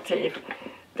objective,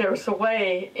 there's a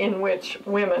way in which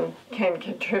women can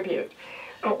contribute.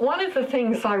 But one of the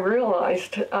things I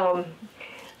realized,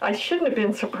 I shouldn't have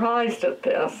been surprised at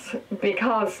this,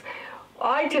 because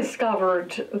I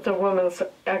discovered the Woman's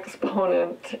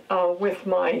Exponent with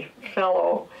my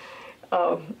fellow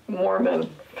Mormon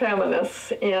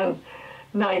feminists in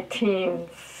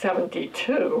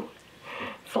 1972.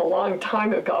 It's a long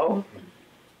time ago.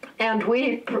 And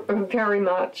we very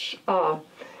much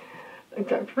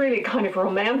really kind of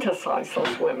romanticized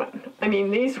those women. I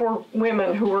mean, these were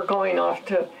women who were going off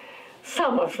to,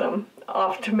 some of them,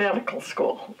 off to medical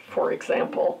school, for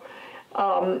example.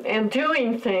 And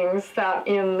doing things that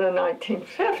in the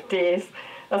 1950s,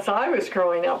 as I was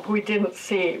growing up, we didn't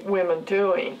see women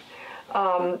doing.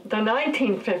 The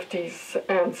 1950s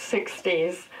and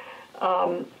 60s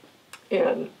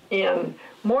in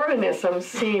Mormonism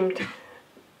seemed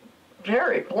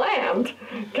very bland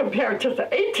compared to the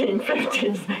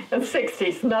 1850s and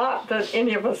 60s. Not that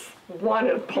any of us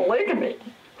wanted polygamy,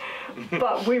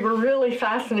 but we were really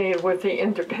fascinated with the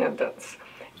independence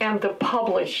and the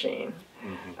publishing,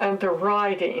 and the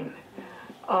writing,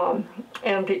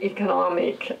 and the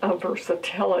economic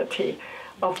versatility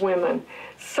of women.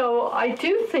 So I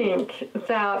do think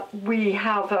that we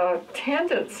have a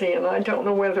tendency, and I don't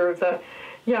know whether the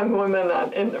young women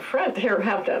in the front here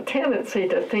have that tendency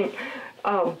to think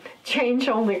change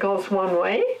only goes one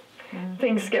way,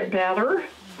 things get better,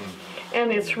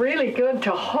 and it's really good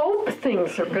to hope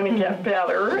things are going to get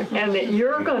better and that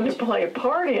you're going to play a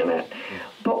part in it.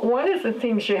 But one of the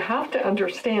things you have to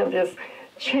understand is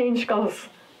change goes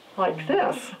like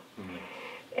this.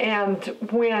 And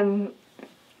when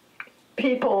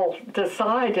people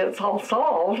decide it's all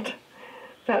solved,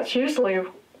 that's usually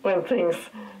when things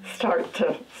start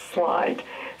to slide.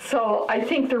 So I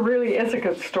think there really is a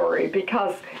good story,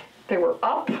 because they were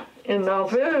up in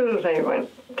Nauvoo, they went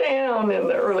down in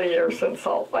the early years in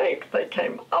Salt Lake, they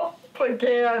came up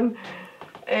again,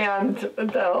 and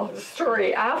the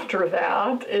story after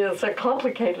that is a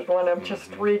complicated one. I'm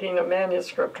just reading a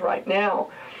manuscript right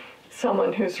now,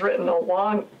 someone who's written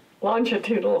a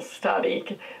longitudinal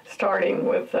study starting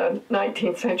with the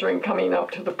 19th century and coming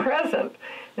up to the present.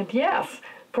 And yes,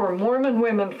 for Mormon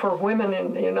women, for women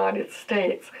in the United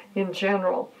States in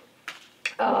general,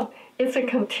 it's a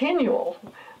continual,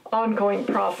 ongoing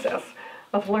process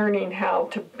of learning how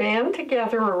to band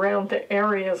together around the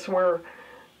areas where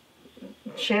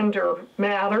gender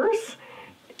matters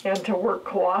and to work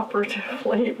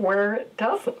cooperatively where it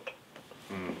doesn't.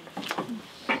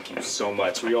 Thank you so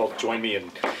much. Will you all join me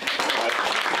in...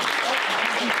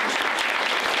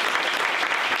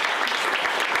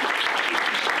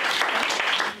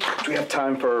 Do we have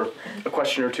time for a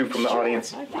question or two from the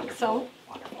audience? I think so.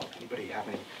 Wonderful. Anybody have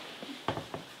any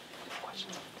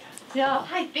questions? Yeah.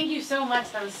 Hi, thank you so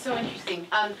much. That was so interesting.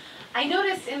 I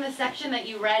noticed in the section that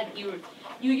you read, you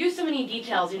used so many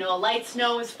details. You know, a light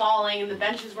snow was falling and the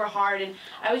benches were hard. And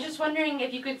I was just wondering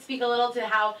if you could speak a little to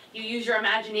how you use your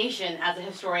imagination as a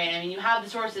historian. I mean, you have the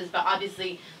sources, but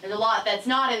obviously there's a lot that's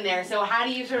not in there. So how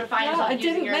do you sort of find yourself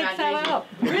using your imagination? I didn't make that up.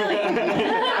 Really?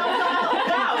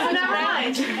 Wow, so never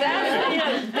mind.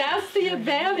 That's the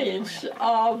advantage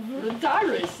of the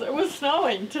diaries. It was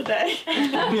snowing today,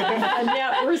 and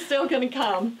yet we're still going to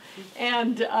come.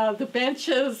 And the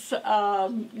benches,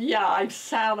 yeah, I've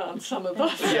sat on some of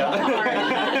those. You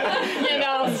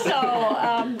know, so,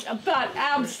 but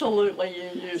absolutely you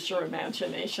use your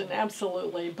imagination,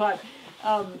 absolutely. But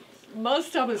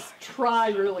most of us try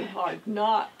really hard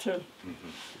not to,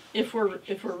 if we're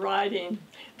writing.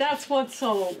 That's what's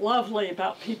so lovely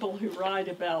about people who write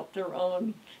about their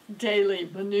own daily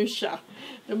minutia.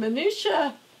 The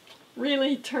minutia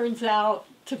really turns out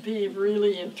to be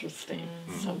really interesting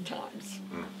sometimes.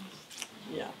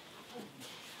 Yeah.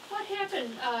 What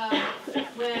happened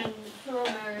when plural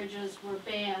marriages were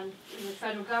banned in the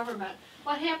federal government?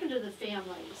 What happened to the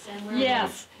families? And were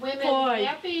women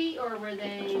happy, or were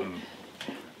they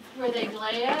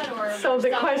glad? Or so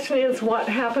the question is, what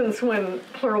happens when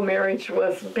plural marriage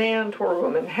was banned? Were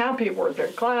women happy? Were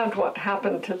they glad? What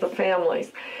happened to the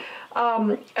families?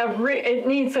 It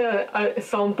needs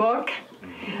its own book.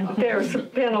 There's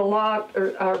been a lot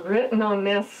written on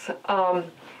this.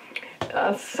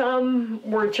 Some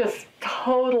were just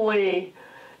totally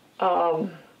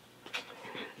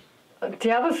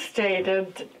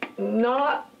devastated,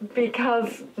 not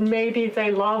because maybe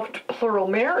they loved plural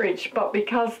marriage, but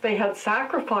because they had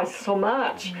sacrificed so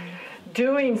much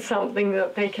doing something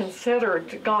that they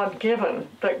considered God-given,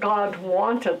 that God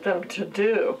wanted them to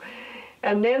do.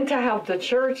 And then to have the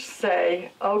church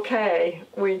say, okay,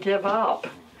 we give up,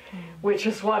 which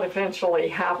is what eventually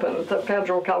happened. The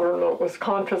federal government was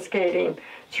confiscating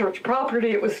church property.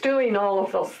 It was doing all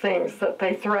of those things that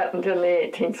they threatened in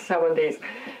the 1870s.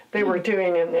 They were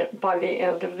doing it by the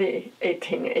end of the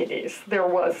 1880s. There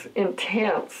was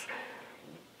intense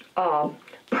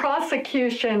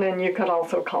prosecution, and you could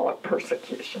also call it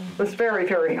persecution. It was very,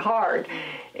 very hard.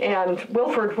 And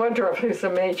Wilford Woodruff, who's a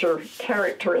major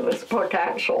character in this book,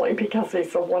 actually, because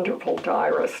he's a wonderful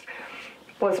diarist,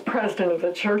 was president of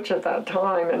the church at that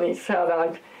time, and he said,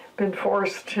 I've been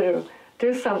forced to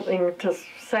do something to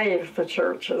save the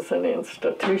church as an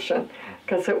institution,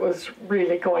 because it was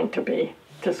really going to be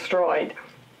destroyed.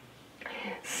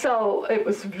 So it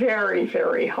was very,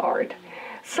 very hard.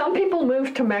 Some people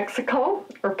moved to Mexico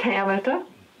or Canada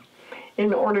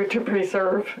in order to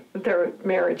preserve their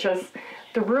marriages.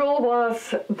 The rule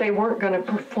was they weren't going to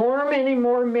perform any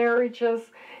more marriages.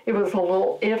 It was a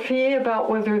little iffy about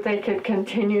whether they could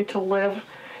continue to live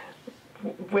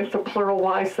with the plural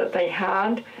wives that they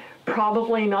had.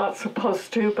 Probably not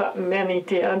supposed to, but many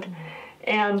did.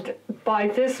 And by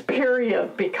this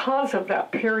period, because of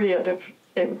that period of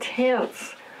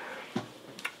intense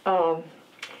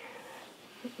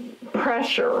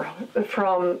pressure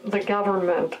from the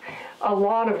government, a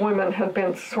lot of women had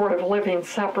been sort of living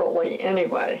separately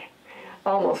anyway,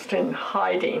 almost in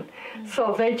hiding.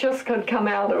 So they just could come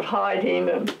out of hiding,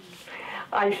 and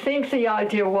I think the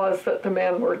idea was that the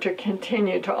men were to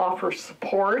continue to offer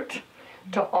support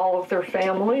to all of their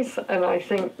families, and I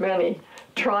think many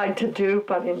tried to do,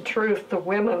 but in truth the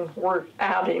women were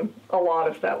adding a lot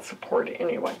of that support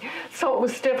anyway. So it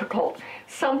was difficult.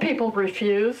 Some people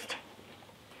refused,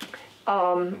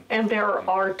 and there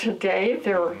are today,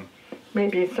 there are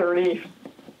maybe 30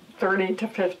 to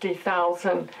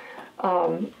 50,000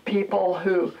 people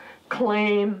who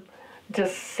claim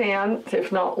descent,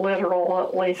 if not literal,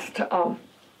 at least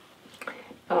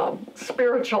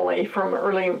spiritually, from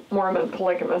early Mormon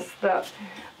polygamists, that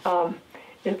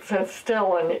it's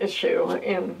still an issue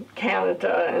in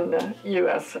Canada and the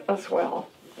U.S. as well.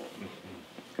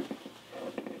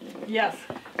 Yes?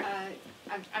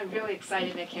 I'm really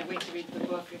excited. I can't wait to read the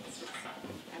book.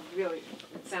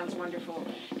 It sounds wonderful.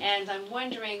 And I'm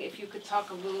wondering if you could talk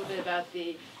a little bit about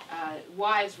the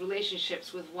wives'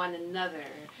 relationships with one another.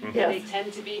 Yes. Do they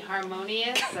tend to be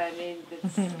harmonious? I mean,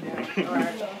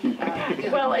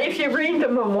 well, if you read the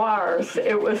memoirs,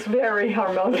 it was very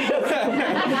harmonious.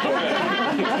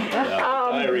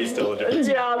 Diaries tell a difference.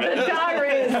 Yeah, the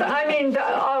diaries, I mean,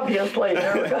 obviously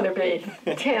there are going to be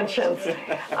tensions.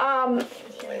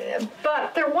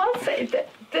 But there was,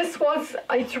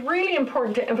 it's really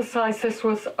important to emphasize this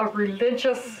was a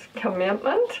religious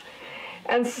commitment.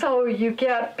 And so you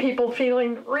get people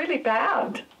feeling really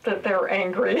bad that they're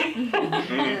angry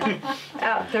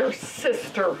at their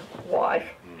sister wife.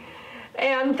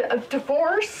 And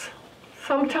divorce,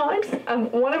 sometimes,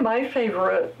 and one of my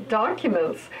favorite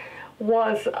documents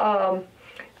was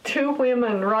 2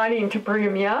 women writing to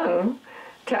Brigham Young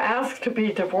to ask to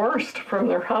be divorced from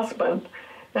their husband,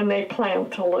 and they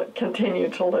planned to continue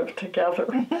to live together.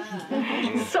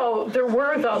 So there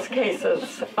were those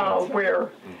cases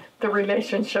where the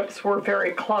relationships were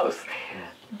very close.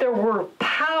 There were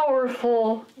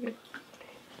powerful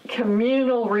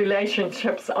communal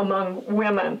relationships among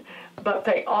women, but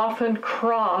they often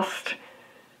crossed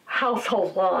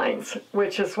household lines,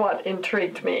 which is what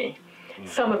intrigued me.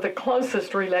 Some of the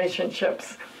closest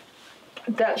relationships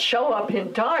that show up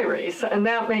in diaries, and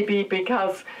that may be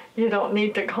because you don't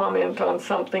need to comment on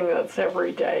something that's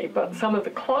every day, but some of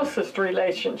the closest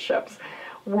relationships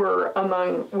were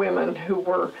among women who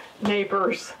were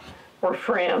neighbors or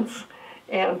friends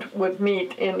and would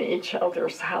meet in each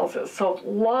other's houses. So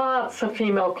lots of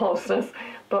female closeness,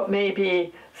 but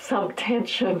maybe some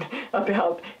tension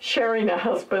about sharing a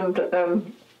husband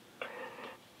and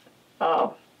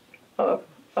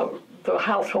the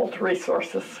household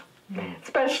resources,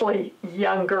 especially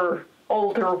younger,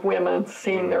 older women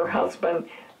seeing their husband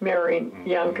marrying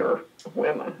younger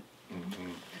women.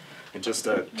 And just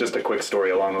a quick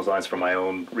story along those lines from my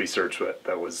own research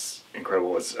that was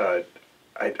incredible was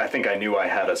I think I knew I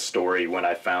had a story when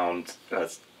I found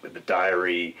the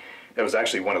diary. It was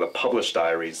actually one of the published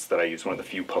diaries that I used, one of the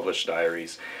few published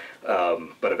diaries,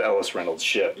 but of Ellis Reynolds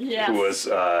Shipp, yes. who was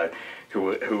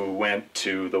who went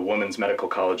to the Women's Medical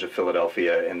College of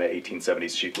Philadelphia in the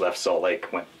 1870s. She left Salt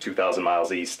Lake, went 2,000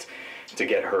 miles east to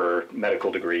get her medical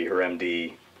degree, her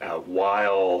MD,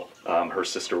 while her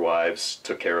sister wives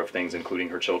took care of things, including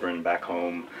her children back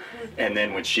home. And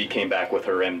then when she came back with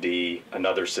her MD,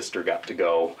 another sister got to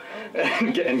go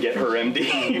and get her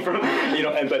MD from,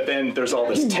 but then there's all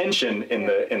this tension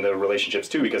in the relationships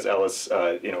too, because Ellis,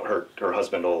 her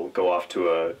husband will go off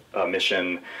to a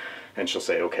mission, and she'll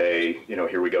say, okay,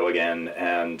 here we go again,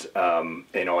 and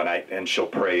and she'll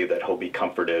pray that he'll be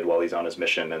comforted while he's on his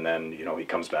mission, and then he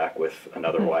comes back with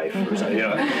another wife, or something,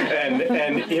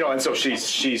 and so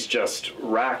she's just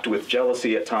racked with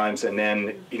jealousy at times, and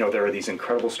then there are these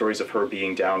incredible stories of her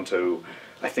being down to,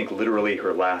 I think, literally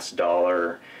her last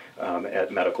dollar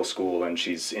at medical school, and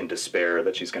she's in despair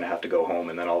that she's going to have to go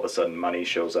home, and then all of a sudden money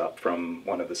shows up from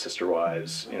one of the sister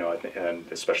wives, and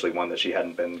especially one that she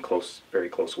hadn't been very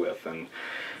close with, and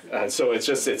so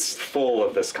it's full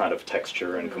of this kind of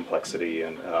texture and complexity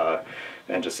and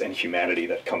humanity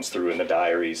that comes through in the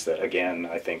diaries. That again,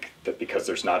 I think that because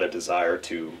there's not a desire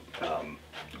to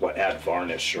add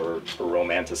varnish or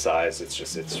romanticize,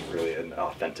 it's really an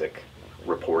authentic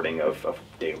reporting of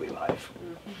daily life.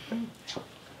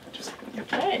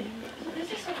 Okay.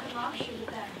 This is an offshoot of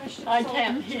that question. I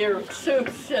can't hear. Sue,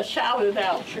 shout it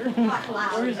out. Not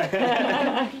loud.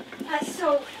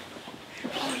 So,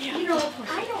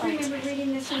 I don't remember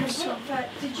reading this in the book, but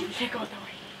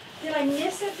did I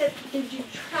miss it? Did you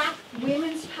track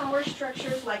women's power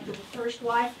structures, like the first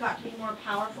wife got to be more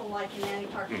powerful, like in Annie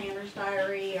Park Tanner's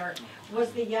diary, or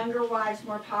was the younger wives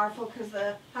more powerful because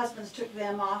the husbands took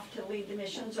them off to lead the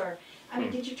missions, or? I mean,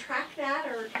 did you track that,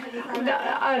 or have you found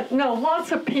that? No,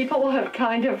 lots of people have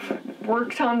kind of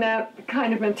worked on that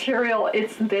kind of material.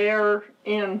 It's there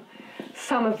in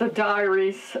some of the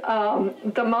diaries.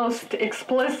 The most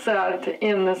explicit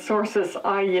in the sources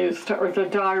I used are the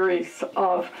diaries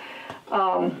of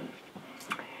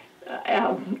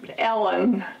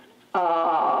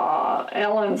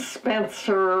Ellen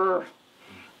Spencer,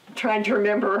 trying to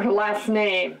remember her last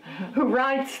name, who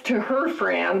writes to her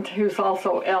friend, who's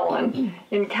also Ellen,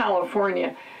 in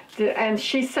California. And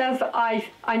she says, I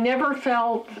never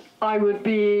felt I would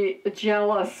be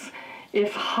jealous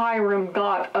if Hiram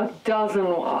got a dozen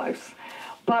wives,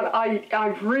 but I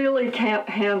really can't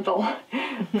handle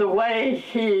the way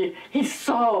he's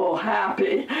so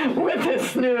happy with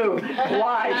this new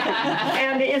wife,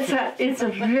 and it's a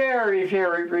very,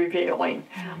 very revealing.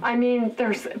 I mean,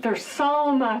 there's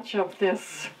so much of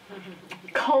this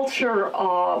culture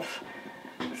of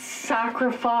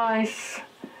sacrifice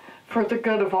for the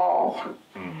good of all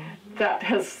that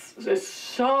is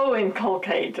so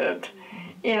inculcated.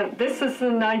 And this is the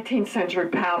 19th century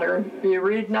pattern. You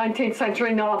read 19th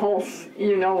century novels,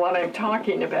 you know what I'm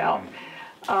talking about.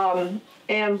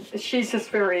 And she's just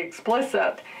very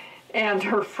explicit. And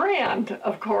her friend,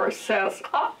 of course, says,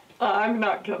 oh, I'm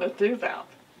not going to do that.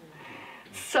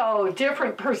 So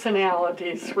different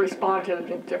personalities responded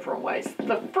in different ways.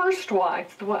 The first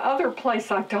wife, the other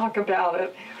place I talk about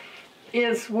it,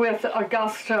 is with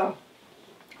Augusta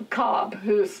Cobb,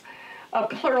 who's a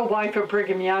plural wife of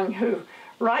Brigham Young, who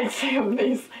writes him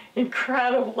these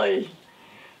incredibly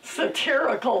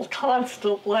satirical,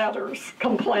 constant letters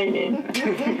complaining.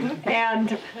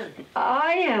 And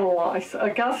I analyze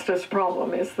Augusta's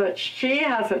problem is that she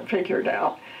hasn't figured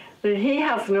out that he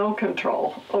has no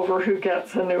control over who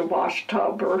gets a new wash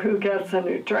tub or who gets a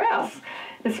new dress.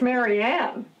 It's Mary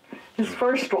Ann, his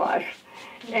first wife.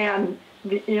 And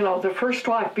the first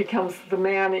wife becomes the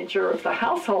manager of the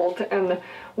household, and the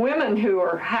women who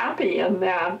are happy in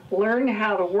that learn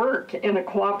how to work in a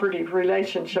cooperative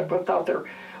relationship with other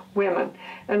women.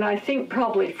 And I think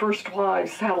probably first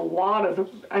wives had a lot of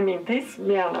these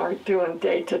men aren't doing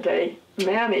day-to-day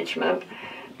management.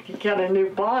 You get a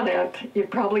new bonnet, you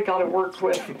probably got to work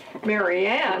with Mary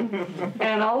Ann.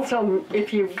 And also,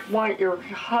 if you want your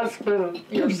husband,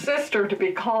 your sister to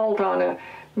be called on a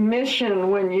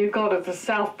mission when you go to the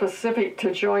South Pacific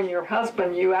to join your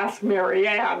husband, you ask Mary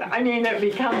Ann. I mean, it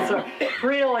becomes a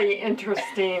really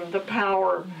interesting, the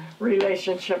power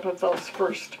relationship of those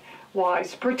first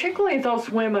wives, particularly those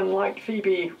women like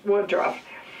Phoebe Woodruff.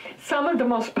 Some of the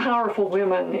most powerful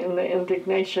women in the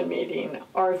indignation meeting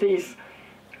are these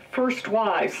first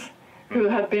wives who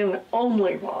have been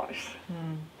only wives.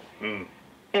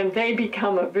 And they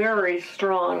become a very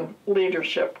strong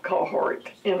leadership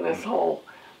cohort in this whole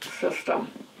system.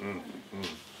 Do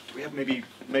we have maybe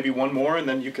one more, and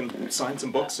then you can sign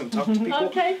some books and talk to people?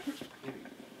 Okay.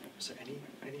 Is there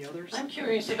any others? I'm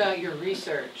curious about your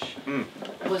research.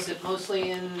 Was it mostly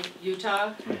in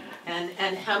Utah?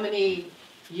 And how many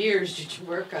years did you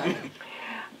work on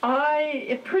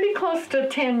it? Pretty close to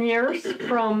 10 years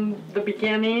from the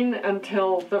beginning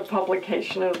until the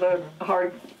publication of the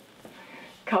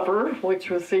hardcover, which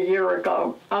was a year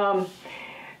ago.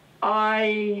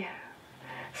 I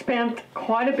spent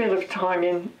quite a bit of time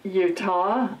in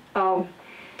Utah,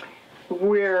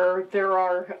 where there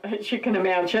are, as you can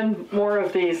imagine, more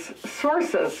of these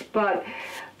sources. But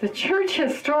the Church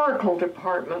Historical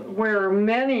Department, where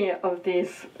many of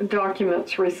these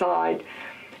documents reside,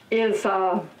 is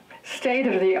a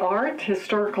state-of-the-art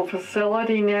historical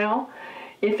facility now.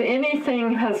 If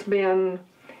anything has been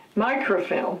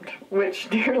microfilmed,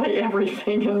 which nearly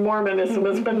everything in Mormonism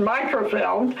has been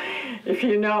microfilmed, if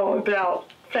you know about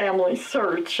family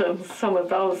search and some of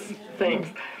those things.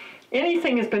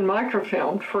 Anything has been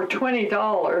microfilmed. For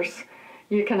 $20,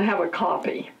 you can have a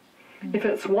copy. If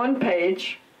it's one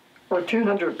page or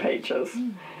 200 pages,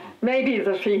 maybe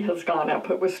the fee has gone up.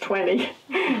 It was 20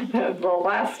 the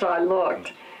last I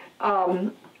looked.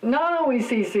 Not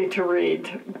always easy to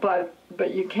read, but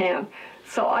you can.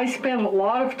 So I spent a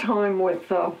lot of time with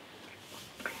the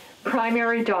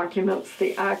primary documents,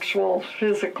 the actual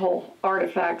physical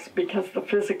artifacts, because the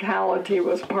physicality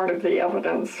was part of the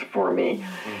evidence for me.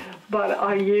 But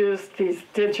I used these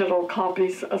digital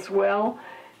copies as well,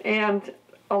 and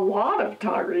a lot of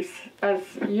diaries, as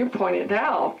you pointed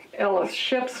out. Ellis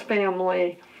Shipp's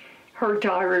family, her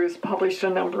diary was published a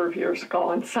number of years ago,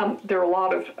 and there are a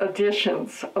lot of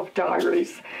editions of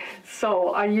diaries. So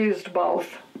I used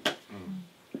both.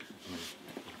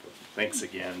 Thanks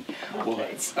again. Well,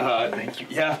 thank you.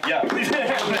 Yeah.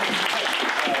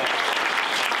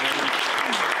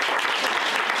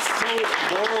 So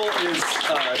Laurel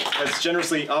has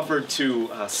generously offered to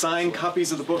sign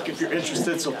copies of the book if you're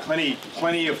interested. So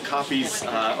plenty of copies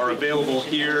are available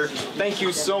here. Thank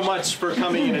you so much for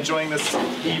coming and enjoying this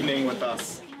evening with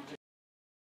us.